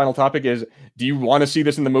on to our final topic. Is, do you want to see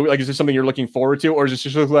this in the movie? Like, is this something you're looking forward to, or is this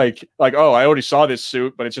just like oh, I already saw this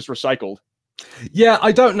suit, but it's just recycled? Yeah,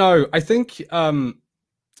 I don't know. I think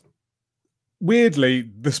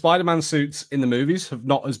weirdly, the Spider-Man suits in the movies have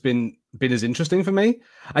not been as interesting for me.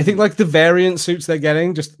 I think like the variant suits they're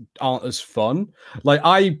getting just aren't as fun. Like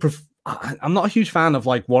I'm not a huge fan of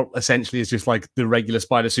like what essentially is just like the regular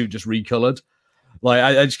spider suit just recolored. Like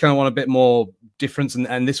I just kind of want a bit more difference,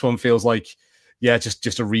 and this one feels like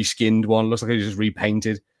just a reskinned one. Looks like it's just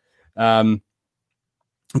repainted. I'm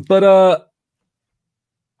looking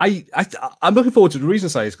forward to the reason I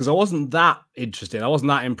say is because I wasn't that interested. I wasn't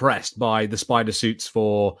that impressed by the spider suits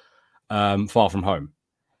for Far From Home.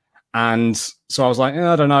 And so I was like,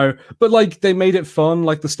 I don't know. But like they made it fun.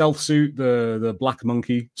 Like the stealth suit, the black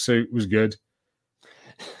monkey suit was good.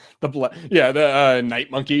 The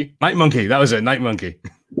night monkey. Night monkey, that was it. Night monkey.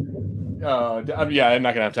 Yeah, I'm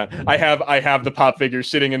not gonna have time. I have the pop figure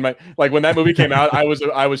sitting in my, like, when that movie came out,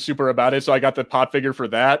 I was super about it, so I got the pop figure for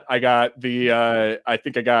that. I got the I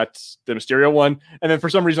think I got the Mysterio one, and then for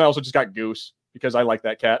some reason I also just got Goose because I like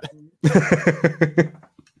that cat.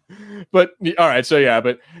 But all right, so yeah,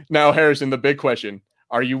 but now Harrison, the big question: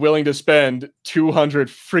 are you willing to spend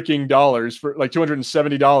 $200 for like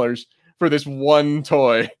 $270 for this one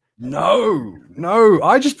toy? No,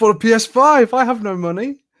 I just bought a PS5. I have no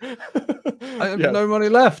money. I have no money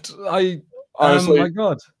left. Honestly, oh my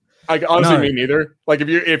god. Me neither. Like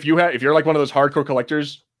if you're like one of those hardcore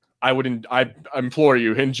collectors, I implore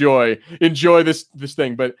you, enjoy this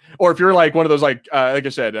thing. But or if you're like one of those like I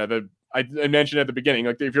said, I mentioned at the beginning,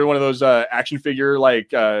 like if you're one of those action figure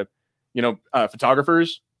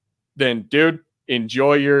photographers, then dude,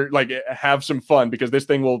 enjoy have some fun, because this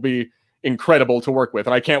thing will be incredible to work with,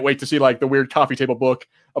 and I can't wait to see like the weird coffee table book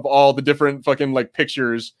of all the different fucking like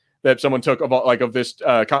pictures that someone took of this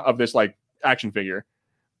like action figure.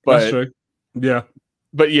 But that's true. Yeah,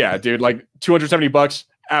 but yeah, dude, like $270,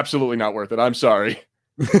 absolutely not worth it. I'm sorry.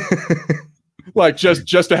 Like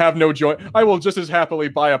just to have no joy, I will just as happily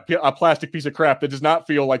buy a plastic piece of crap that does not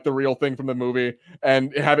feel like the real thing from the movie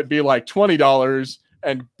and have it be like $20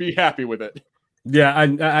 and be happy with it. Yeah,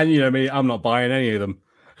 and you know me, I'm not buying any of them.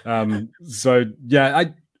 So yeah,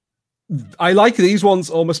 I like these ones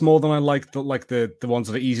almost more than I like the ones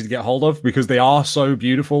that are easy to get hold of, because they are so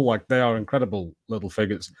beautiful. Like they are incredible little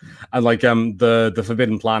figures, and like the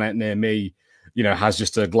Forbidden Planet near me, has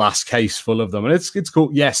just a glass case full of them, and it's cool.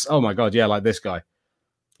 Yes, oh my god, yeah, like this guy.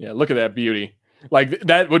 Yeah, look at that beauty. Like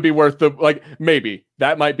that would be worth maybe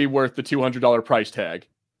that might be worth the $200 price tag.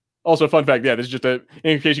 Also, fun fact, yeah, this is just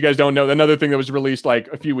in case you guys don't know, another thing that was released like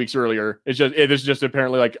a few weeks earlier. This is just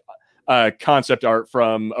apparently like concept art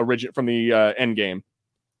from the end game.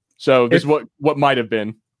 So this is what might have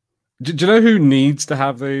been. Do you know who needs to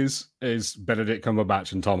have these? Is Benedict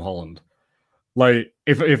Cumberbatch and Tom Holland. Like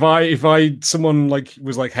if someone like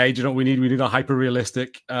was like, hey, do you know what we need a hyper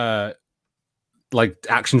realistic like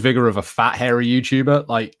action figure of a fat hairy YouTuber.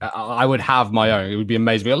 Like I would have my own. It would be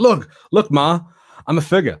amazing. Look, Ma, I'm a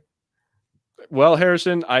figure. Well,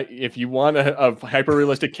 Harrison, if you want a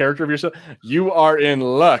hyper-realistic character of yourself, you are in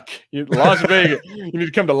luck. Las Vegas. You need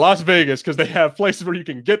to come to Las Vegas because they have places where you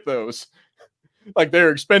can get those. Like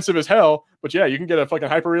they're expensive as hell, but yeah, you can get a fucking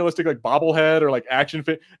hyper realistic like bobblehead or like action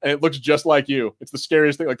fit, and it looks just like you. It's the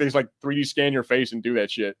scariest thing. Like they just like 3D scan your face and do that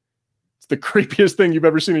shit. It's the creepiest thing you've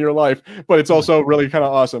ever seen in your life, but it's also really kind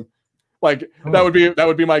of awesome. Like that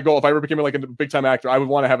would be my goal if I ever became like a big time actor. I would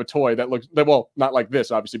want to have a toy that looks well, not like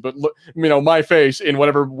this obviously, but look, my face in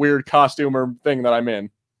whatever weird costume or thing that I'm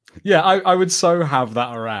in. Yeah, I would so have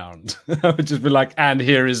that around. I would just be like, and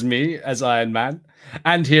here is me as Iron Man,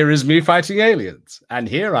 and here is me fighting aliens, and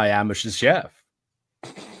here I am as chef.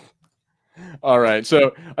 All right,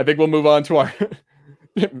 so I think we'll move on to our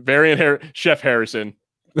Chef Harrison.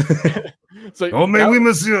 So, oh, mais oui,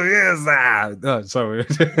 monsieur. Yes, oh, sorry.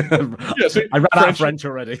 Yeah, see, I ran out of French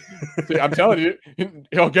already. See, I'm telling you.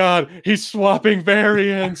 Oh God, he's swapping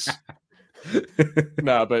variants.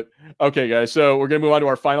 No, but okay, guys. So we're gonna move on to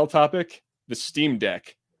our final topic: the Steam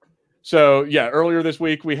Deck. So yeah, earlier this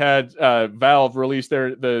week we had Valve release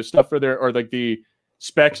the stuff for their, or like the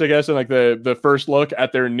specs, I guess, and like the first look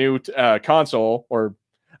at their new console, or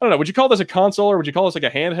I don't know. Would you call this a console, or would you call this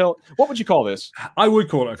like a handheld? What would you call this? I would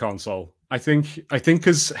call it a console. I think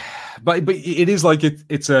because, but it is like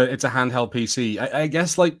it's a handheld PC. I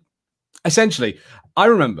guess like essentially, I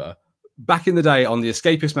remember back in the day on the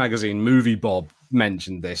Escapist magazine, Movie Bob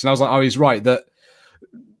mentioned this, and I was like, oh, he's right that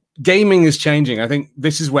gaming is changing. I think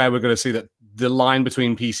this is where we're going to see that the line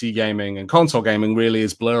between PC gaming and console gaming really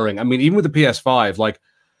is blurring. I mean, even with the PS5, like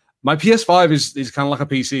my PS5 is kind of like a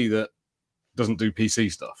PC that doesn't do PC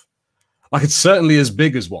stuff. Like it's certainly as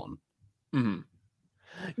big as one. Mm-hmm.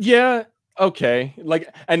 Yeah. Okay.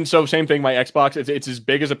 Like, and so same thing. My Xbox, it's as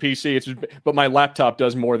big as a PC. But my laptop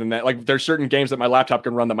does more than that. Like there's certain games that my laptop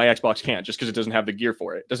can run that my Xbox can't, just because it doesn't have the gear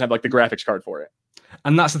for it. It doesn't have like the graphics card for it.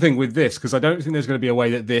 And that's the thing with this, because I don't think there's going to be a way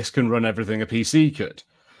that this can run everything a PC could.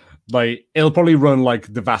 Like it'll probably run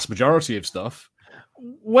like the vast majority of stuff.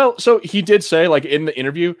 Well, so he did say, like in the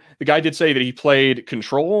interview, the guy did say that he played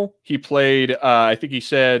Control. He played, I think he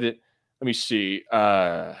said, let me see,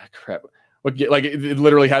 crap. Like it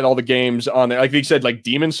literally had all the games on there. Like he said, like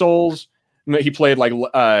Demon Souls. He played like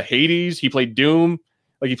Hades. He played Doom.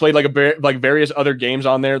 Like he played like various other games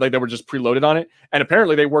on there, like that were just preloaded on it. And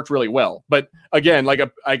apparently they worked really well. But again, like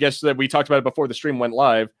I guess that we talked about it before the stream went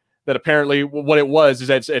live. That apparently what it was is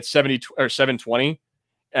that it's 70 or 720.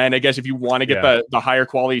 And I guess if you want to get the higher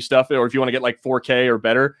quality stuff, or if you want to get like 4K or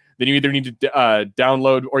better, then you either need to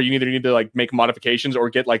download, or you either need to like make modifications, or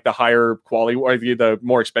get like the higher quality, or the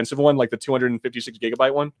more expensive one, like the 256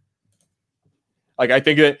 gigabyte one. Like I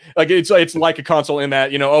think that like it's like a console in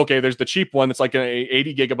that, okay, there's the cheap one that's like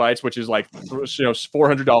 80 gigabytes, which is like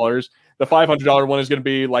 $400. The $500 one is going to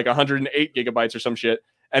be like 108 gigabytes or some shit.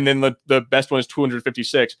 And then the best one is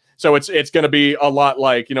 256. So it's going to be a lot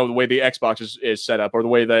like, the way the Xbox is set up, or the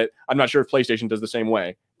way that I'm not sure if PlayStation does the same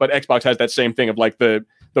way, but Xbox has that same thing of like the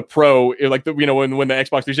Pro, like when the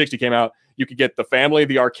Xbox 360 came out, you could get the family,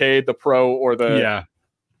 the arcade, the Pro, or the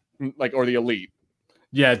or the Elite.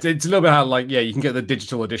 Yeah, it's a little bit how like you can get the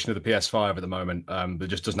digital edition of the PS5 at the moment, that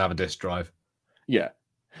just doesn't have a disc drive. Yeah.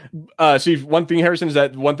 See, one thing, Harrison, is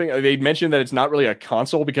that one thing they mentioned that it's not really a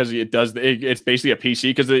console because it's basically a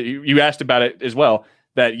PC, because you asked about it as well.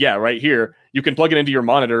 That right here you can plug it into your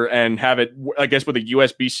monitor and have it, I guess, with a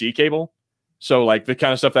USB-C cable. So like the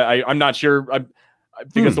kind of stuff that I'm not sure. I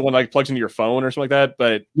think it's the one like plugs into your phone or something like that.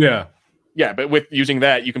 But yeah, but with using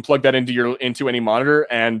that, you can plug that into any monitor,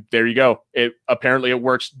 and there you go. It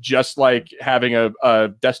works just like having a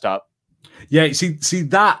desktop. Yeah, see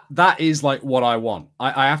that is like what I want.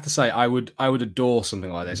 I have to say I would adore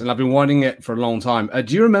something like this, and I've been wanting it for a long time.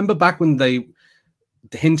 Do you remember back when they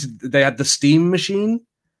hinted they had the Steam machine?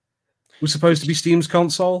 It was supposed to be Steam's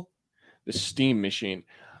console. The Steam machine.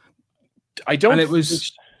 I don't. And it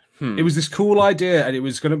was this cool idea, and it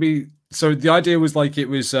was going to be. So the idea was like it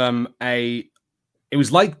was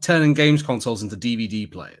like turning games consoles into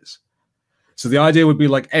DVD players. So the idea would be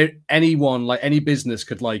like anyone, like any business,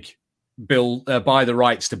 could like buy the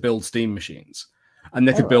rights to build Steam machines, and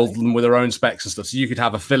they could build them with their own specs and stuff. So you could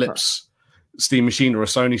have a Philips Steam machine or a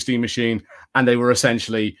Sony Steam machine, and they were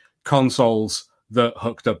essentially consoles that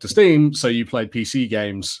hooked up to Steam, so you played PC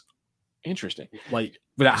games. Interesting. Like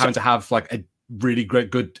without having to have like a really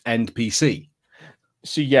good end PC.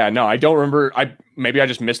 See, no, I don't remember. Maybe I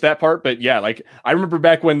just missed that part, but like I remember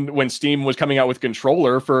back when Steam was coming out with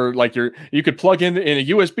controller for like you could plug in a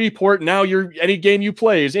USB port. Now any game you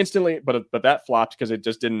play is instantly, but that flopped because it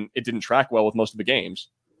didn't track well with most of the games.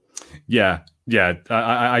 Yeah,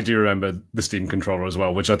 I do remember the Steam controller as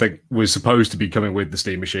well, which I think was supposed to be coming with the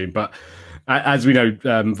Steam machine, but as we know,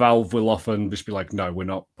 Valve will often just be like, no, we're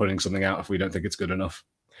not putting something out if we don't think it's good enough.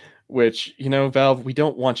 which, Valve, we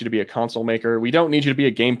don't want you to be a console maker. We don't need you to be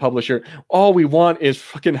a game publisher. All we want is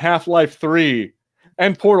fucking Half-Life 3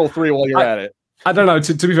 and Portal 3 while you're at it. I don't know.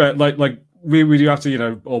 To be fair, like we do have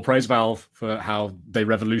to, all praise Valve for how they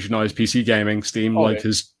revolutionized PC gaming. Steam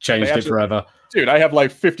has changed it forever. Dude, I have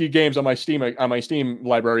like 50 games on my Steam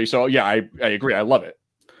library. So yeah, I agree. I love it.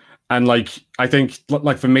 And I think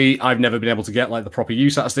for me, I've never been able to get the proper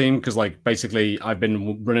use out of Steam because basically I've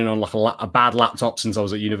been running on a bad laptop since I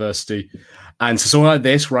was at university, and so something like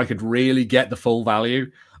this where I could really get the full value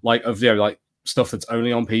of stuff that's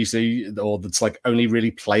only on PC or that's only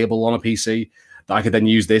really playable on a PC that I could then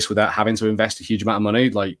use this without having to invest a huge amount of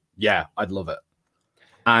money. Yeah, I'd love it.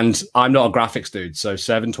 And I'm not a graphics dude, so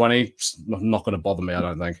 720 not going to bother me, I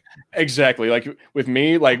don't think. Exactly. With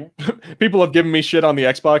me, people have given me shit on the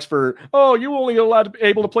Xbox for, you only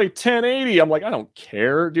able to play 1080. I'm like, I don't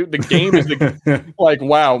care, dude. The game is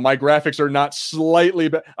wow, my graphics are not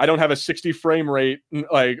slightly I don't have a 60 frame rate,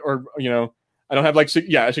 I don't have 60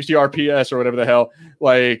 RPS or whatever the hell,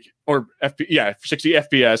 or 60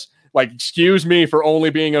 FPS. Excuse me for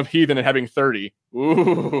only being a heathen and having 30.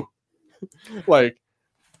 Ooh,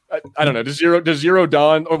 I don't know. Does Zero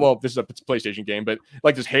Dawn, this is a PlayStation game, but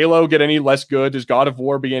does Halo get any less good? Does God of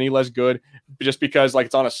War be any less good just because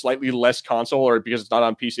it's on a slightly less console or because it's not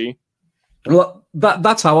on PC? Well,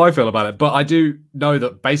 that's how I feel about it. But I do know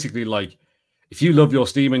that basically, if you love your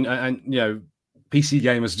Steam and PC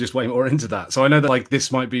gamers are just way more into that. So I know that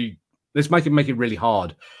this might make it really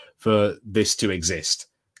hard for this to exist,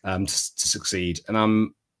 to succeed.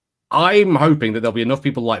 And I'm hoping that there'll be enough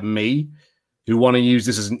people like me who want to use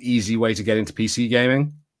this as an easy way to get into PC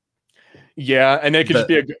gaming. Yeah, and it could just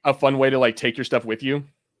be a fun way to take your stuff with you.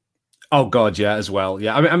 Oh god, yeah, as well.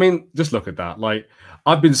 Yeah, I mean, just look at that.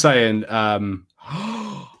 I've been saying,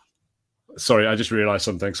 sorry, I just realized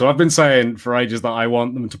something. So I've been saying for ages that I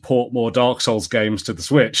want them to port more Dark Souls games to the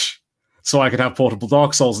Switch, so I can have portable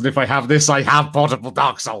Dark Souls. And if I have this, I have portable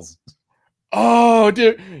Dark Souls. Oh,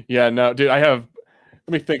 dude. Yeah, no, dude. Let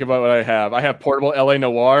me think about what I have. I have portable LA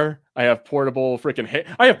Noire. I have portable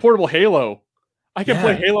I have portable Halo. I can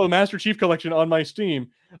play Halo Master Chief Collection on my Steam.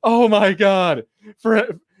 Oh my god!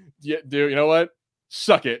 Dude, you know what?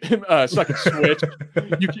 Suck it, suck it, Switch.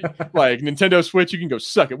 You can, Nintendo Switch. You can go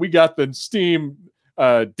suck it. We got the Steam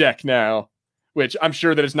deck now, which I'm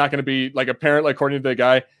sure that it's not going to be apparently according to the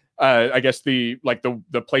guy. I guess the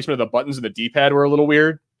placement of the buttons and the D-pad were a little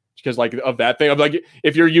weird. Because of that thing,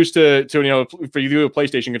 if you're used to for you to do a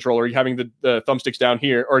PlayStation controller, you're having the thumbsticks down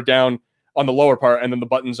here or down on the lower part, and then the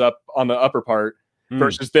buttons up on the upper part,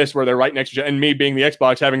 versus this where they're right next to you. And me being the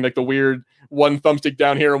Xbox having the weird one thumbstick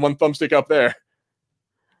down here and one thumbstick up there.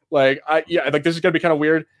 This is gonna be kind of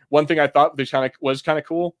weird. One thing I thought was kind of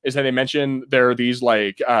cool is that they mentioned there are these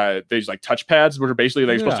touchpads, which are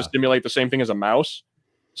basically supposed to stimulate the same thing as a mouse.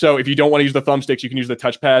 So if you don't want to use the thumbsticks, you can use the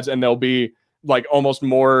touchpads, and they'll be almost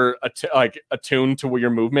more attuned to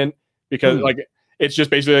your movement because it's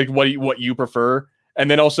just basically what you prefer.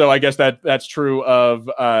 And then also I guess that's true of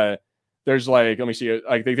there's let me see,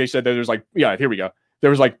 they said that there's here we go,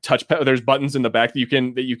 there was there's buttons in the back that you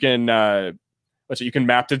can you can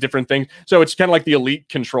map to different things. So it's kind of like the Elite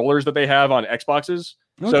controllers that they have on Xboxes.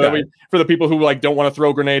 Okay. So that for the people who don't want to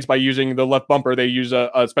throw grenades by using the left bumper, they use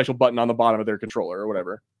a special button on the bottom of their controller or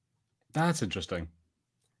whatever. That's interesting.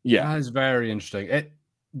 Yeah, that is very interesting.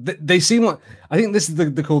 They seem like, I think this is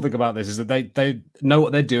the cool thing about this is that they know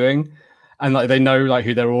what they're doing, and they know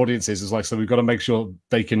who their audience is. It's so we've got to make sure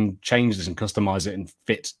they can change this and customize it and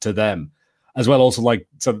fit to them, as well. Also,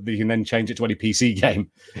 so that you can then change it to any PC game.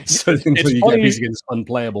 So until you get a PC game that's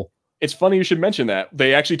unplayable. It's funny you should mention that.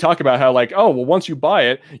 They actually talk about how once you buy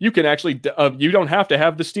it, you can actually you don't have to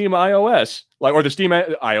have the Steam iOS or the Steam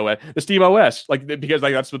iOS, the Steam OS, because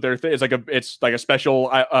that's what their thing is. It's a special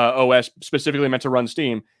OS specifically meant to run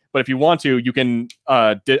Steam. But if you want to, you can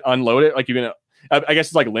unload it. You can, I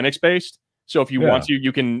guess it's Linux based. So if you want to,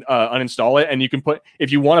 you can uninstall it, and you can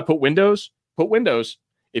if you want to put Windows, put Windows.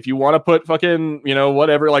 If you want to put fucking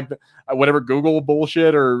whatever whatever Google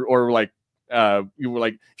bullshit or you were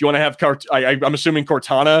if you want to have I'm assuming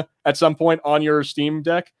Cortana at some point on your Steam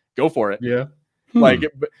Deck, go for it. Yeah.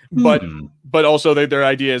 But also their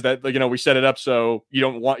idea is that we set it up so you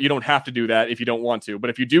don't have to do that if you don't want to. But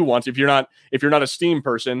if you do want to, if you're not a Steam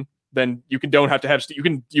person, then you don't have to have you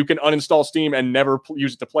can uninstall Steam and never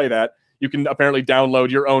use it to play that. You can apparently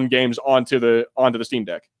download your own games onto the Steam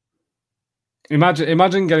Deck.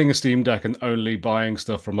 Imagine getting a Steam Deck and only buying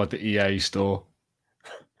stuff from the EA store.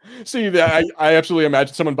 See, I absolutely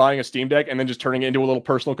imagine someone buying a Steam Deck and then just turning it into a little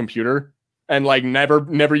personal computer and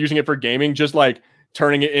never using it for gaming, just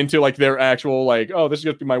turning it into like their actual like, oh, this is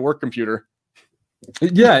going to be my work computer.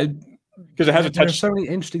 Yeah, because it has a touch. There's so many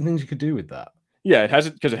interesting things you could do with that. Yeah, it has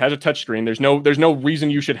it because it has a touch screen. There's no reason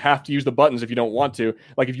you should have to use the buttons if you don't want to.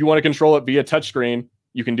 Like if you want to control it via touch screen,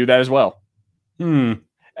 you can do that as well. And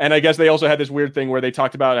I guess they also had this weird thing where they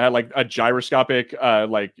talked about it had like a gyroscopic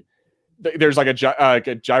there's like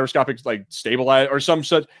a gyroscopic like stabilize or some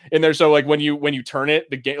such in there. So like when you turn it,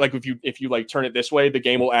 the game, like if you like turn it this way, the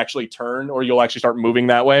game will actually turn, or you'll actually start moving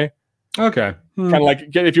that way. Okay. Kind of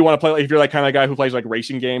like if you want to play, like, if you're like kind of guy who plays like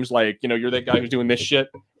racing games, like, you know, you're that guy who's doing this shit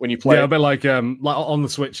when you play. Yeah, a bit like on the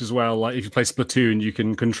Switch as well. Like if you play Splatoon, you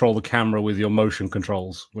can control the camera with your motion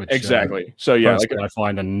controls. Which exactly. So yeah, like, I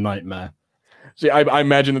find a nightmare. See, I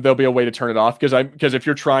imagine that there'll be a way to turn it off because if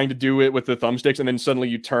you're trying to do it with the thumbsticks and then suddenly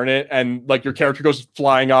you turn it and like your character goes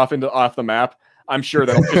flying off the map, I'm sure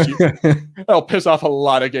that'll piss off a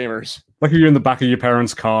lot of gamers. Like if you're in the back of your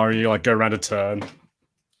parents' car and you like go around a turn.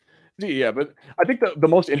 Yeah, but I think the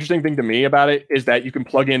most interesting thing to me about it is that you can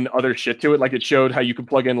plug in other shit to it. Like it showed how you can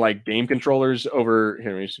plug in like game controllers over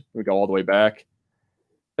here. We go all the way back.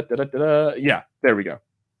 Yeah, there we go.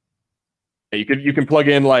 You can plug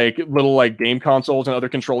in like little like game consoles and other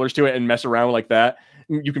controllers to it and mess around like that.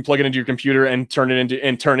 You can plug it into your computer and turn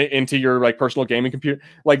it into your like personal gaming computer.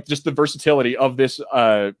 Like just the versatility of this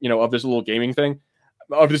of this little gaming thing,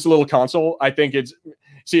 of this little console. I think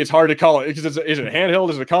it's hard to call it because is it a handheld?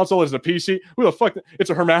 Is it a console? Is it a PC? Who the fuck? It's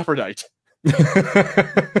a hermaphrodite.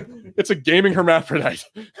 It's a gaming hermaphrodite.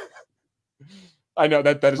 I know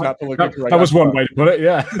that is not politically correct. That was one way to put it,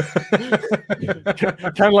 yeah.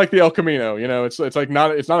 Kind of like the El Camino, you know. It's like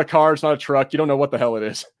it's not a car, it's not a truck. You don't know what the hell it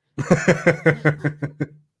is.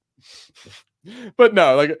 But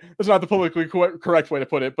no, like that's not the politically correct way to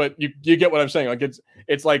put it. But you get what I'm saying. Like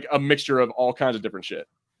it's like a mixture of all kinds of different shit,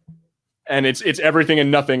 and it's everything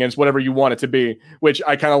and nothing, and it's whatever you want it to be. Which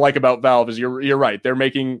I kind of like about Valve is you're right. They're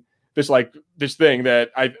making this thing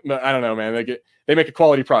that I don't know, man. They make a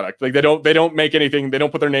quality product. Like they don't make anything. They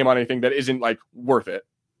don't put their name on anything that isn't like worth it.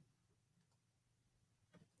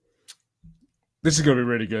 This is going to be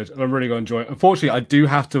really good. I'm really going to enjoy it. Unfortunately, I do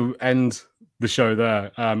have to end the show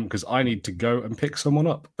there because I need to go and pick someone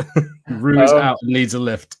up. Rue is out and needs a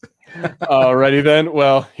lift. Alrighty then.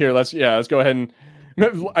 Well, here let's go ahead and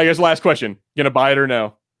I guess last question. Gonna buy it or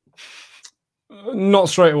no? Not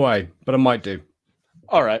straight away, but I might do.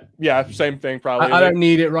 All right. Yeah, same thing probably. I don't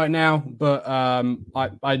need it right now, but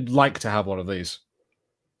I'd like to have one of these.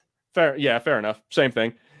 Fair enough. Same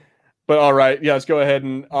thing. But all right, yeah, let's go ahead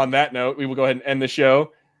and on that note, we will go ahead and end the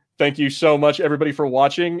show. Thank you so much, everybody, for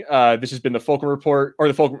watching. This has been the Fulcrum Report, or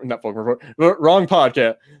not Fulcrum Report, wrong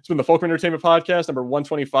podcast. It's been the Fulcrum Entertainment Podcast, number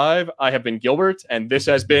 125. I have been Gilbert, and this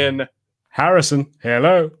has been Harrison.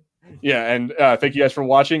 Hello. Yeah, and thank you guys for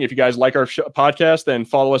watching. If you guys like our podcast, then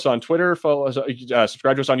follow us on Twitter,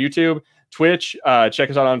 subscribe to us on YouTube, Twitch, check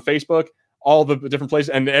us out on Facebook, all the different places,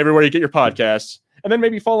 and everywhere you get your podcasts. And then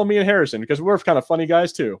maybe follow me and Harrison, because we're kind of funny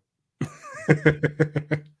guys too.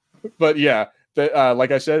 But yeah,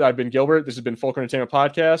 like I said, I've been Gilbert. This has been Fulcrum Entertainment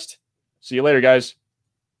Podcast. See you later, guys.